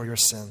Savior for your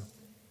sin.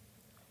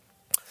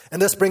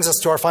 And this brings us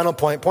to our final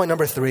point. Point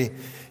number 3.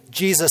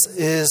 Jesus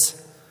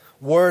is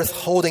worth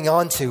holding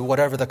on to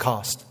whatever the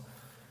cost.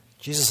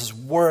 Jesus is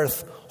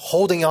worth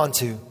holding on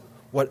to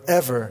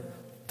whatever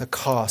the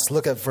cost.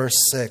 Look at verse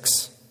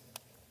 6.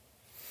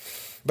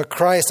 But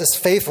Christ is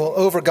faithful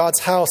over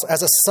God's house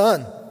as a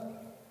son,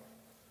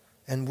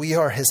 and we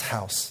are his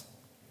house,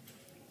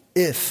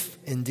 if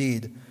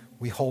indeed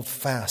we hold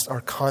fast our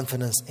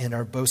confidence and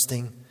our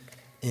boasting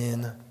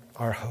in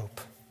our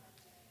hope.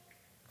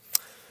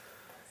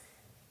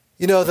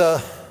 You know,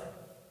 the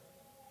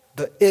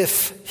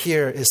if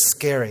here is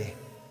scary.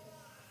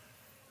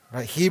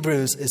 Right?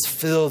 Hebrews is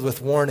filled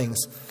with warnings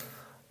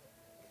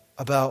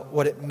about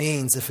what it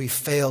means if we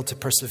fail to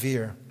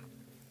persevere.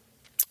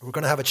 We're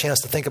going to have a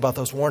chance to think about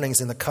those warnings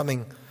in the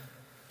coming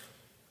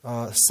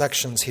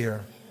sections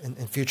here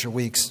in future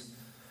weeks.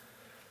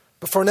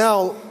 But for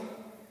now,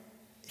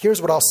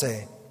 here's what I'll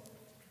say.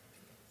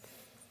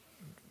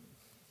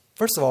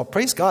 First of all,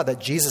 praise God that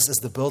Jesus is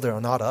the builder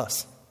and not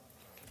us.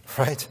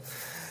 Right?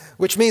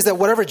 Which means that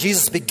whatever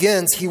Jesus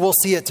begins, he will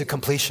see it to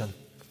completion.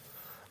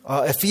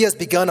 If he has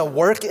begun a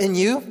work in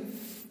you,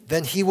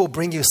 then he will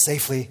bring you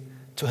safely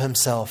to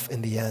himself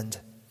in the end.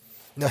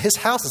 You know, his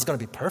house is going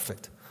to be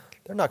perfect.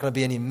 There are not going to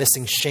be any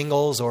missing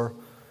shingles or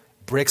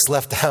bricks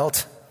left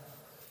out.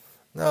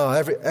 No,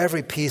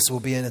 every piece will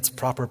be in its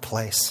proper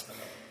place.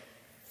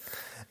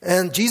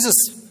 And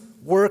Jesus'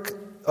 work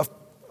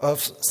of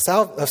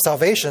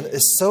salvation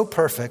is so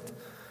perfect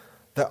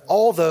that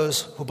all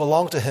those who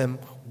belong to him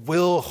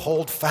will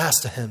hold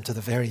fast to him to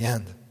the very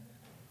end.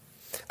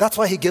 That's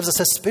why he gives us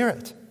his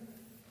Spirit.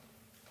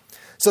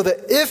 So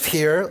the if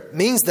here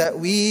means that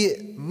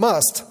we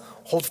must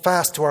hold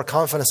fast to our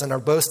confidence and our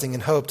boasting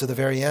and hope to the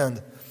very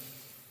end.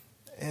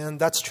 And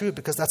that's true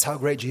because that's how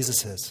great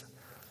Jesus is.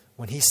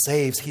 When he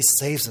saves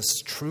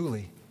us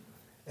truly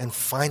and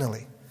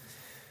finally.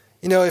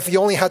 You know, if you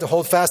only had to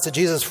hold fast to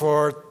Jesus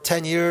for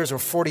 10 years or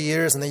 40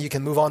 years and then you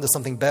can move on to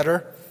something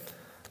better,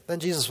 then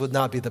Jesus would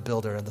not be the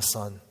builder and the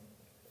son.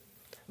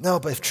 No,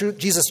 but if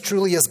Jesus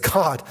truly is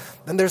God,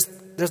 then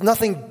there's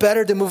nothing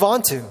better to move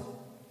on to.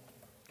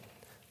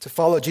 To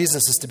follow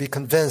Jesus is to be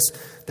convinced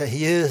that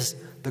he is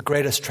the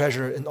greatest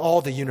treasure in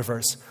all the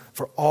universe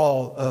for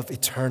all of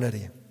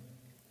eternity.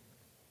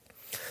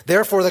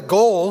 Therefore, the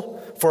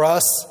goal for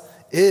us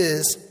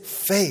is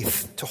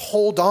faith, to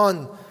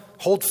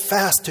hold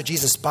fast to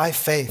Jesus by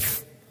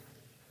faith.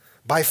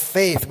 By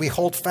faith, we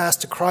hold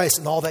fast to Christ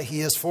and all that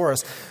he is for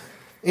us.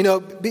 You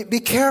know, be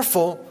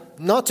careful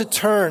not to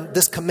turn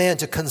this command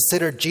to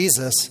consider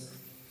Jesus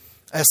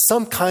as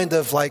some kind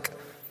of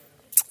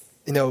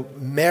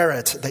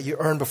merit that you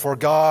earn before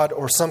God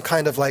or some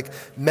kind of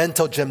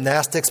mental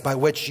gymnastics by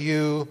which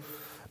you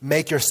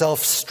make yourself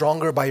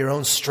stronger by your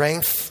own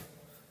strength.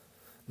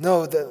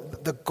 No,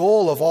 the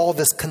goal of all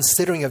this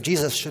considering of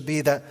Jesus should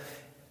be that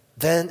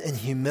then in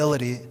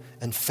humility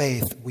and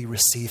faith we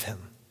receive him.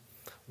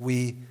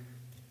 We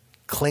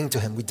cling to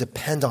him. We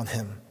depend on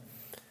him.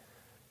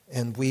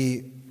 And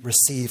we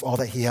receive all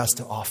that he has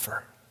to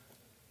offer.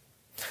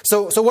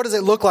 So what does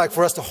it look like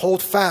for us to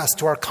hold fast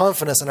to our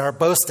confidence and our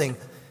boasting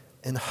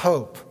and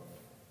hope?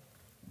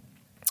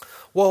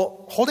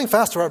 Well, holding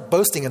fast to our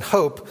boasting and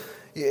hope,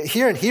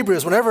 here in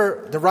Hebrews,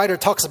 whenever the writer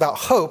talks about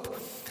hope,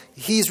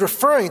 he's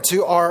referring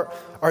to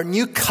our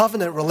new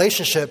covenant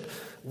relationship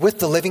with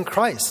the living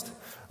Christ.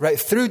 Right?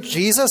 Through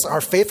Jesus,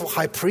 our faithful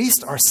high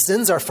priest, our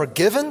sins are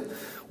forgiven.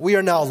 We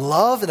are now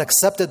loved and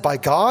accepted by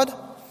God.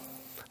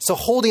 So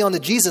holding on to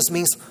Jesus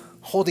means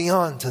holding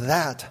on to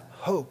that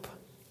hope.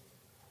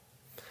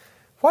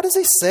 Why does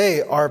he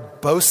say our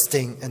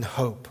boasting and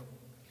hope?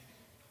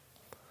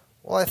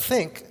 Well, I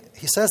think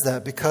he says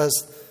that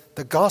because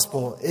the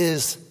gospel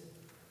is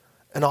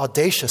an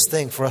audacious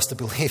thing for us to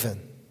believe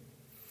in.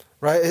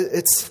 Right?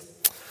 It's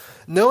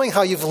knowing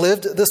how you've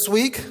lived this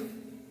week,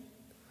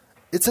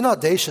 it's an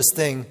audacious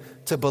thing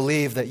to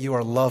believe that you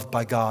are loved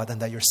by God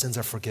and that your sins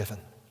are forgiven.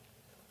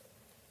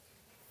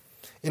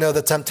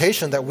 The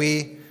temptation that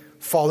we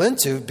fall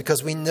into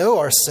because we know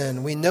our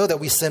sin, we know that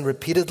we sin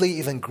repeatedly,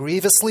 even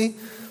grievously.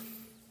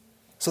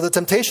 So the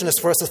temptation is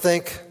for us to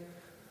think,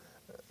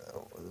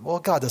 well,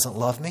 God doesn't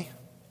love me.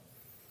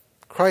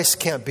 Christ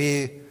can't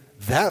be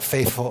that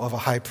faithful of a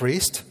high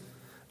priest.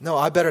 No,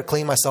 I better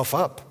clean myself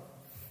up.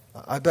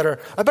 I better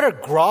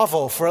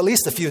grovel for at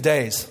least a few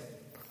days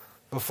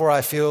before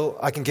I feel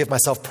I can give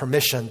myself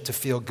permission to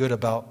feel good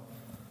about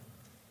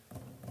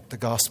the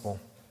gospel.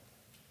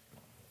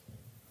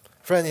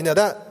 Friend,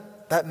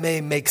 that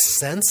may make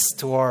sense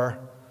to our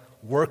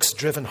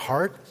works-driven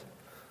heart,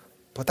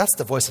 but that's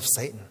the voice of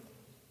Satan.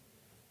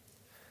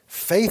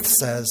 Faith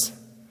says,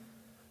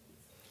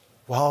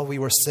 while we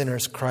were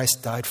sinners,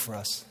 Christ died for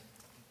us.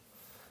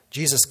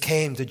 Jesus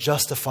came to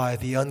justify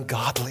the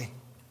ungodly.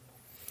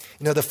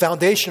 The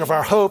foundation of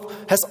our hope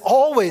has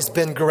always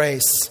been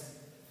grace.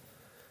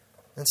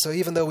 And so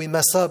even though we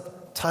mess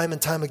up time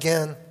and time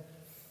again,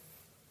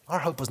 our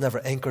hope was never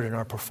anchored in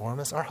our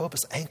performance. Our hope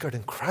is anchored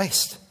in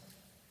Christ.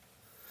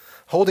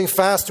 Holding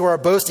fast to our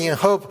boasting and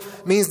hope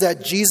means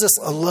that Jesus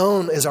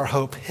alone is our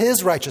hope,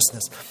 His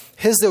righteousness,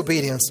 His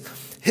obedience,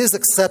 His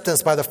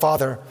acceptance by the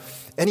Father.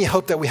 Any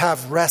hope that we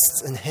have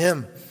rests in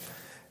Him.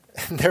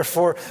 And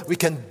therefore, we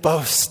can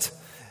boast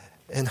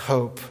in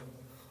hope.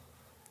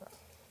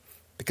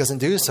 Because in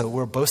doing so,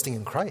 we're boasting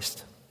in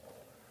Christ.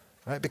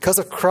 Right? Because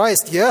of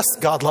Christ, yes,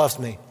 God loves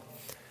me.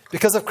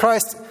 Because of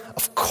Christ,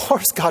 of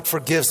course, God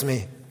forgives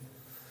me.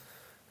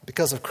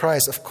 Because of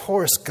Christ, of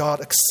course, God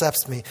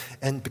accepts me.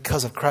 And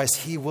because of Christ,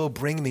 He will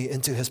bring me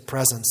into His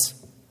presence.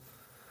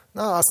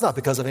 No, it's not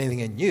because of anything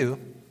in you.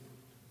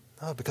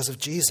 No, because of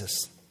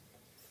Jesus.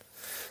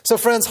 So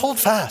friends, hold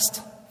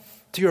fast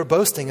to your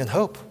boasting and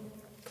hope.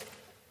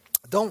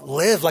 Don't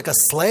live like a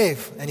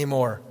slave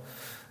anymore.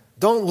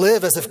 Don't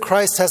live as if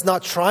Christ has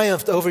not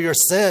triumphed over your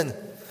sin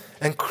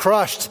and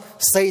crushed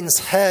Satan's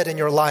head in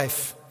your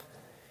life.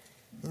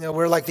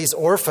 We're like these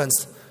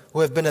orphans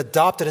who have been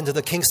adopted into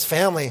the king's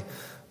family,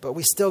 but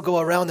we still go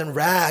around in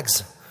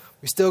rags.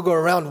 We still go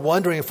around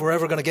wondering if we're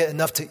ever going to get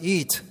enough to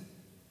eat,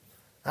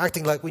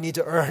 acting like we need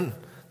to earn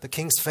the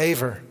king's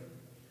favor.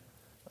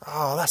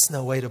 Oh, that's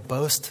no way to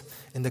boast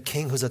in the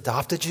king who's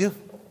adopted you.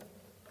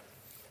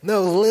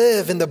 No,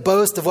 live in the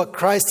boast of what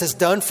Christ has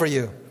done for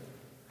you.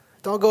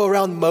 Don't go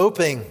around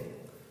moping,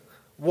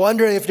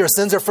 wondering if your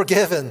sins are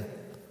forgiven.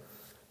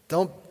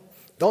 Don't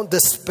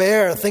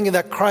despair, thinking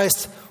that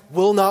Christ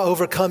will not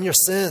overcome your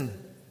sin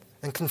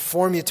and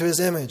conform you to His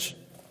image.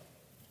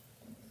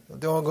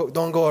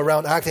 Don't go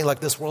around acting like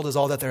this world is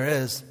all that there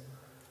is.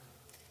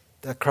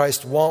 That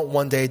Christ won't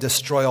one day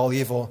destroy all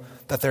evil.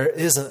 That there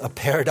isn't a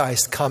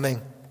paradise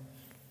coming.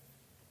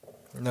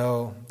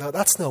 No,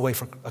 that's no way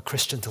for a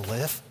Christian to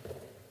live.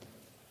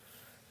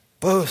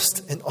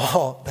 Boast in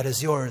all that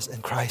is yours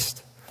in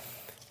Christ.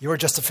 Your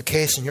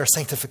justification, your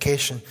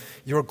sanctification,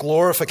 your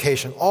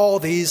glorification, all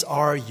these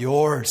are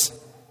yours.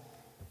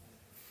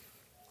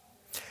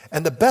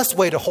 And the best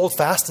way to hold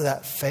fast to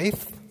that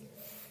faith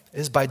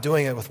is by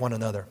doing it with one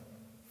another,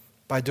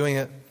 by doing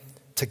it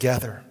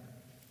together.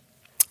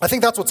 I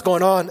think that's what's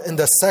going on in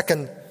the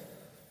second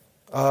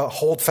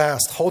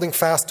holding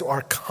fast to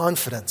our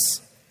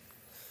confidence.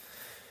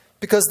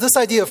 Because this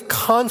idea of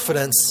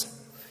confidence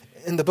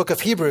in the book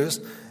of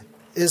Hebrews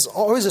is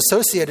always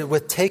associated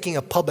with taking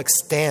a public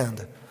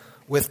stand,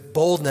 with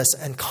boldness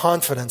and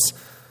confidence,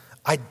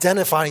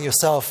 identifying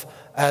yourself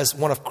as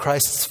one of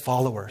Christ's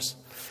followers.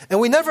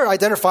 And we never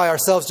identify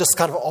ourselves just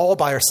kind of all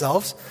by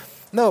ourselves.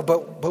 No,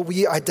 but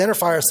we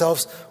identify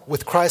ourselves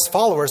with Christ's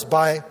followers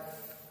by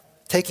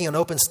taking an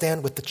open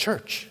stand with the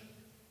church,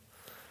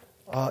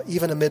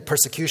 even amid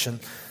persecution.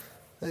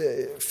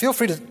 Feel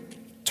free to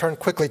turn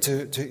quickly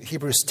to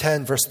Hebrews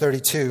 10, verse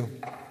 32.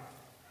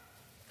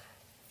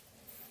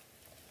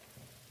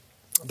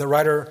 The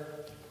writer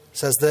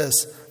says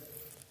this,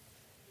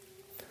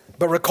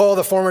 "But recall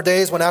the former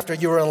days when after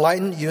you were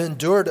enlightened, you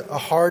endured a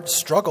hard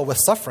struggle with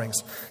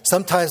sufferings,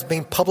 sometimes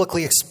being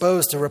publicly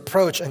exposed to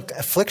reproach and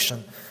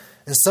affliction,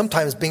 and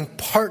sometimes being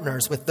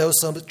partners with those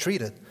so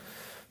treated.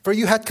 For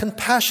you had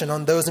compassion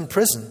on those in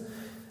prison,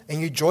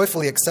 and you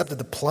joyfully accepted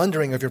the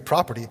plundering of your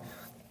property,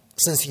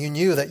 since you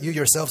knew that you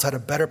yourselves had a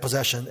better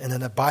possession and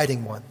an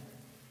abiding one.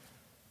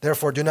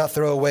 Therefore, do not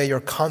throw away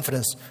your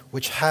confidence,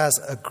 which has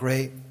a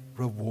great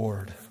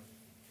reward."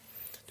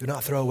 Do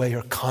not throw away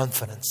your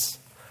confidence,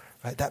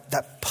 right?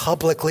 That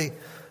publicly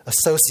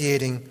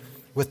associating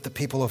with the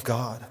people of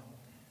God.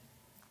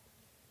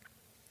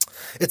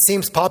 It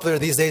seems popular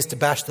these days to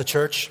bash the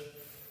church,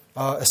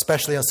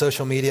 especially on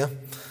social media.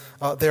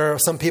 There are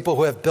some people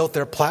who have built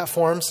their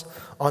platforms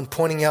on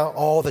pointing out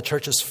all the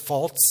church's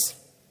faults.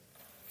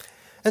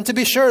 And to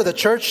be sure, the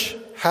church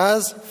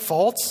has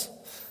faults.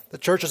 The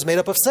church is made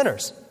up of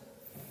sinners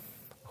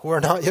who are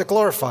not yet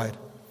glorified.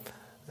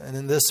 And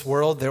in this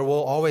world, there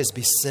will always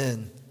be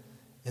sin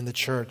in the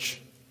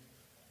church.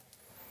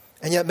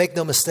 And yet, make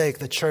no mistake,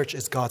 the church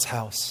is God's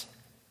house.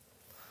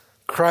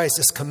 Christ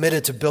is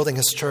committed to building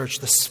his church.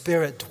 The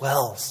Spirit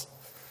dwells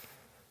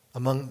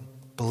among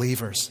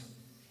believers.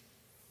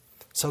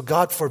 So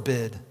God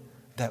forbid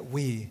that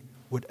we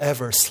would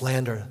ever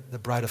slander the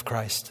bride of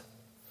Christ.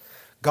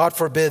 God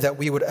forbid that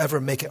we would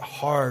ever make it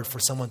hard for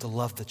someone to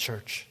love the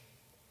church.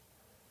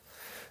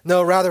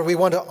 No, rather, we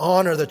want to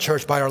honor the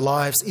church by our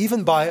lives,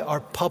 even by our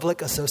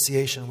public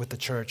association with the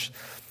church,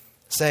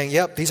 saying,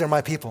 yep, these are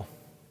my people.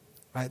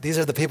 Right? These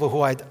are the people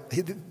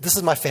this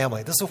is my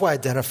family. This is who I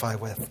identify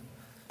with.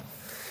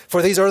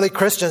 For these early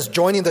Christians,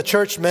 joining the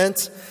church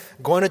meant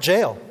going to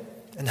jail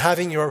and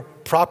having your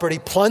property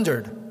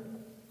plundered.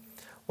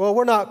 Well,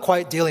 we're not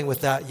quite dealing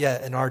with that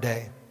yet in our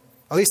day,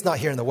 at least not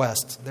here in the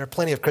West. There are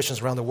plenty of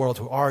Christians around the world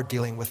who are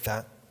dealing with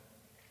that.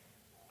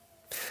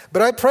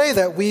 But I pray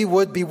that we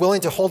would be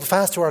willing to hold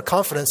fast to our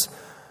confidence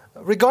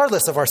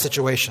regardless of our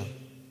situation.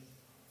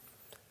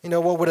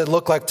 What would it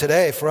look like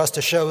today for us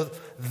to show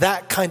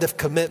that kind of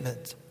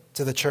commitment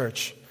to the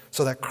church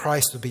so that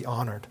Christ would be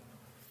honored?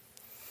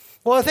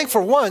 Well, I think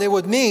for one, it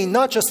would mean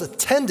not just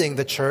attending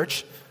the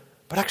church,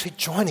 but actually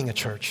joining a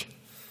church.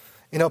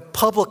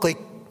 Publicly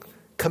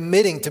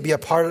committing to be a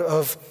part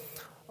of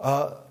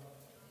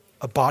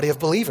a body of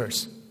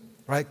believers,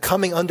 right?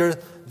 Coming under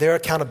their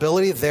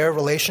accountability, their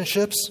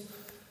relationships.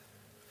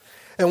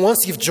 And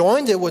once you've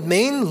joined, it would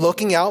mean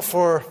looking out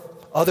for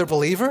other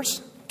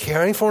believers,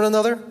 caring for one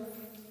another,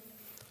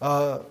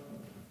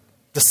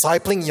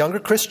 discipling younger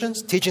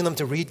Christians, teaching them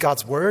to read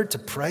God's word, to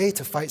pray,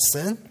 to fight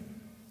sin.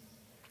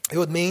 It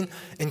would mean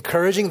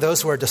encouraging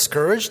those who are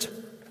discouraged,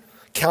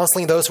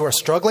 counseling those who are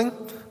struggling,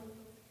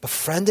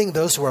 befriending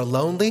those who are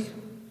lonely,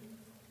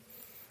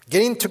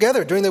 getting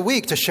together during the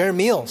week to share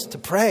meals, to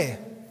pray,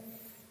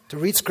 to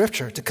read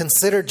scripture, to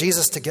consider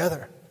Jesus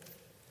together.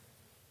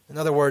 In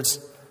other words,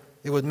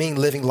 it would mean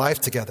living life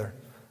together,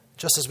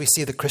 just as we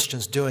see the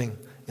Christians doing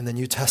in the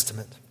New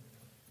Testament.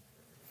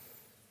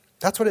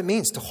 That's what it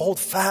means to hold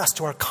fast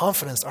to our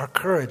confidence, our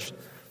courage,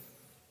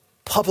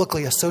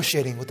 publicly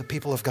associating with the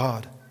people of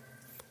God,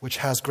 which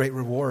has great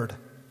reward.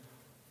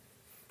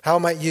 How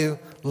might you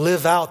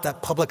live out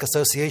that public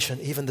association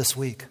even this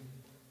week?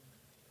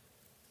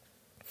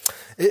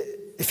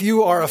 If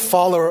you are a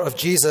follower of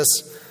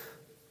Jesus,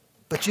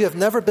 but you have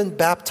never been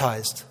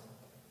baptized,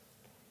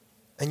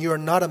 and you are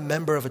not a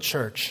member of a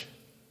church,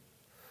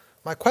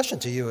 my question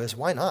to you is,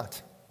 why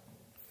not?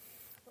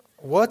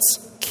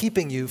 What's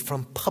keeping you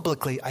from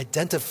publicly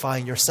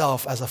identifying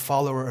yourself as a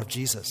follower of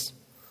Jesus?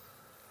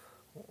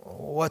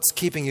 What's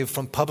keeping you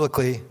from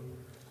publicly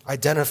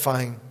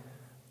identifying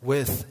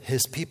with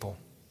his people?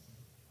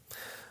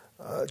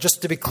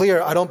 Just to be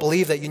clear, I don't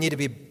believe that you need to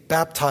be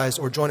baptized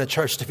or join a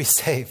church to be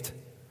saved.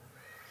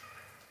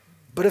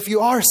 But if you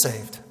are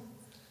saved,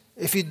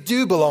 if you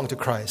do belong to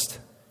Christ,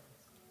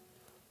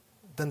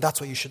 then that's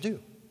what you should do,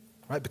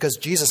 right? Because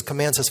Jesus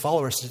commands his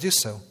followers to do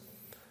so.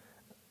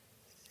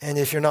 And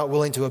if you're not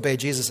willing to obey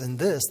Jesus in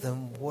this,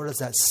 then what does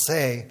that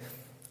say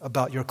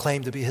about your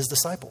claim to be his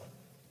disciple?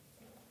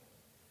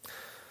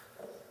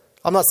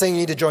 I'm not saying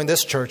you need to join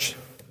this church,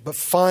 but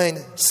find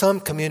some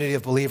community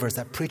of believers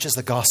that preaches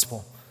the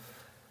gospel,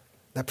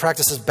 that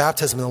practices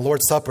baptism and the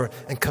Lord's Supper,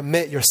 and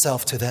commit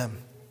yourself to them.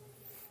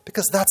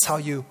 Because that's how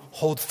you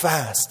hold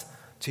fast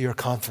to your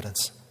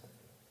confidence.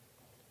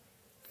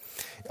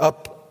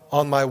 Up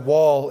on my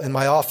wall in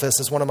my office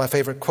is one of my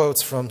favorite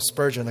quotes from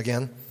Spurgeon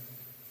again.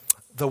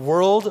 The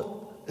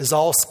world is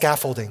all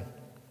scaffolding.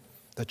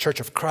 The church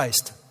of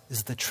Christ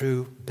is the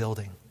true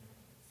building.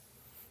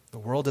 The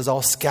world is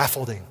all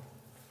scaffolding.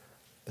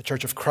 The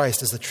church of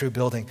Christ is the true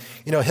building.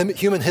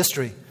 Human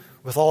history,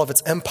 with all of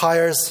its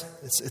empires,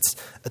 its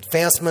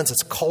advancements,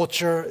 its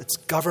culture, its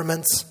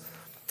governments,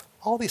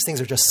 all these things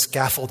are just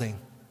scaffolding.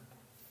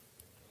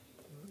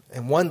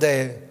 And one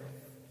day,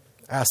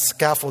 as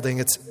scaffolding,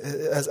 it's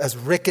as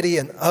rickety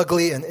and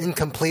ugly and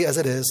incomplete as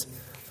it is,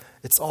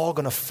 it's all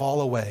going to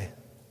fall away.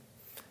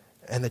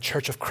 And the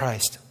church of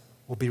Christ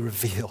will be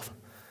revealed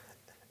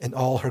in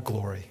all her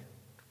glory.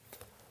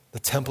 The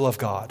temple of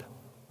God,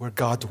 where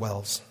God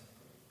dwells.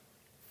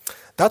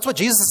 That's what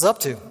Jesus is up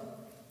to.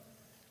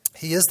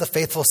 He is the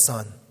faithful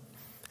Son,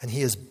 and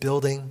he is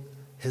building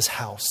his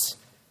house.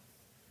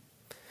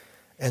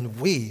 And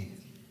we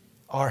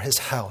are his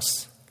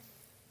house,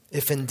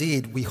 if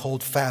indeed we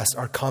hold fast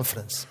our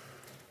confidence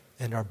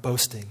and our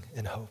boasting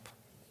in hope.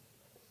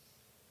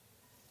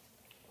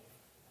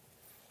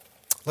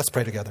 Let's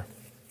pray together.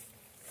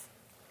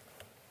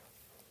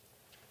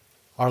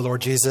 Our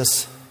Lord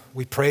Jesus,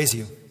 we praise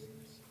you.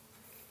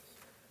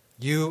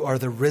 You are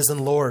the risen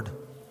Lord.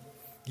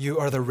 You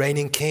are the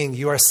reigning King.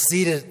 You are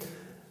seated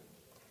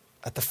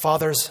at the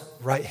Father's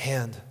right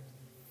hand.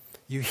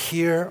 You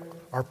hear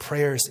our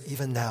prayers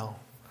even now.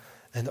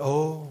 And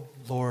oh,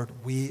 Lord,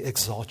 we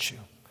exalt you.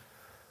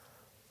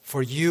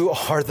 For you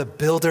are the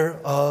builder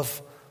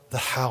of the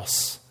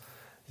house.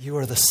 You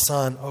are the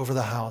Son over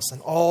the house.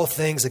 And all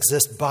things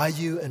exist by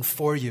you and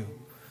for you.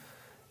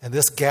 And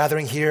this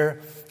gathering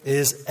here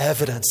is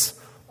evidence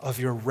of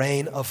your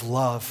reign of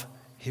love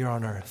here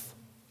on earth.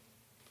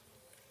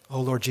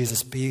 Oh Lord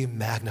Jesus, be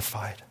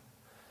magnified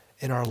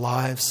in our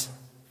lives,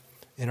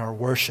 in our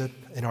worship,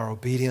 in our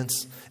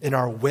obedience, in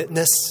our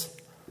witness.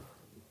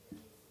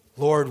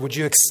 Lord, would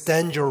you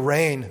extend your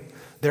reign?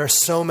 There are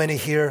so many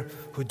here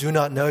who do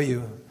not know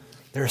you.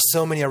 There are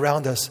so many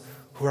around us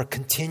who are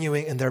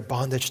continuing in their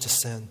bondage to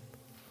sin.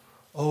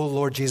 Oh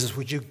Lord Jesus,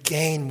 would you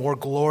gain more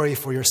glory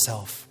for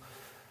yourself?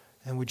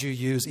 And would you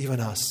use even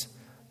us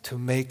to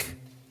make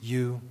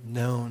you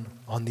known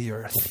on the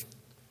earth?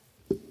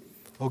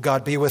 Oh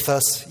God, be with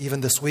us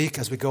even this week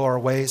as we go our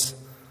ways.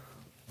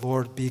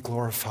 Lord, be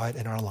glorified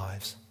in our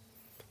lives.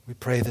 We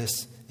pray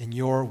this in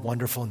your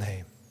wonderful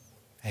name.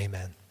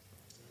 Amen.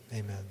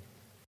 Amen.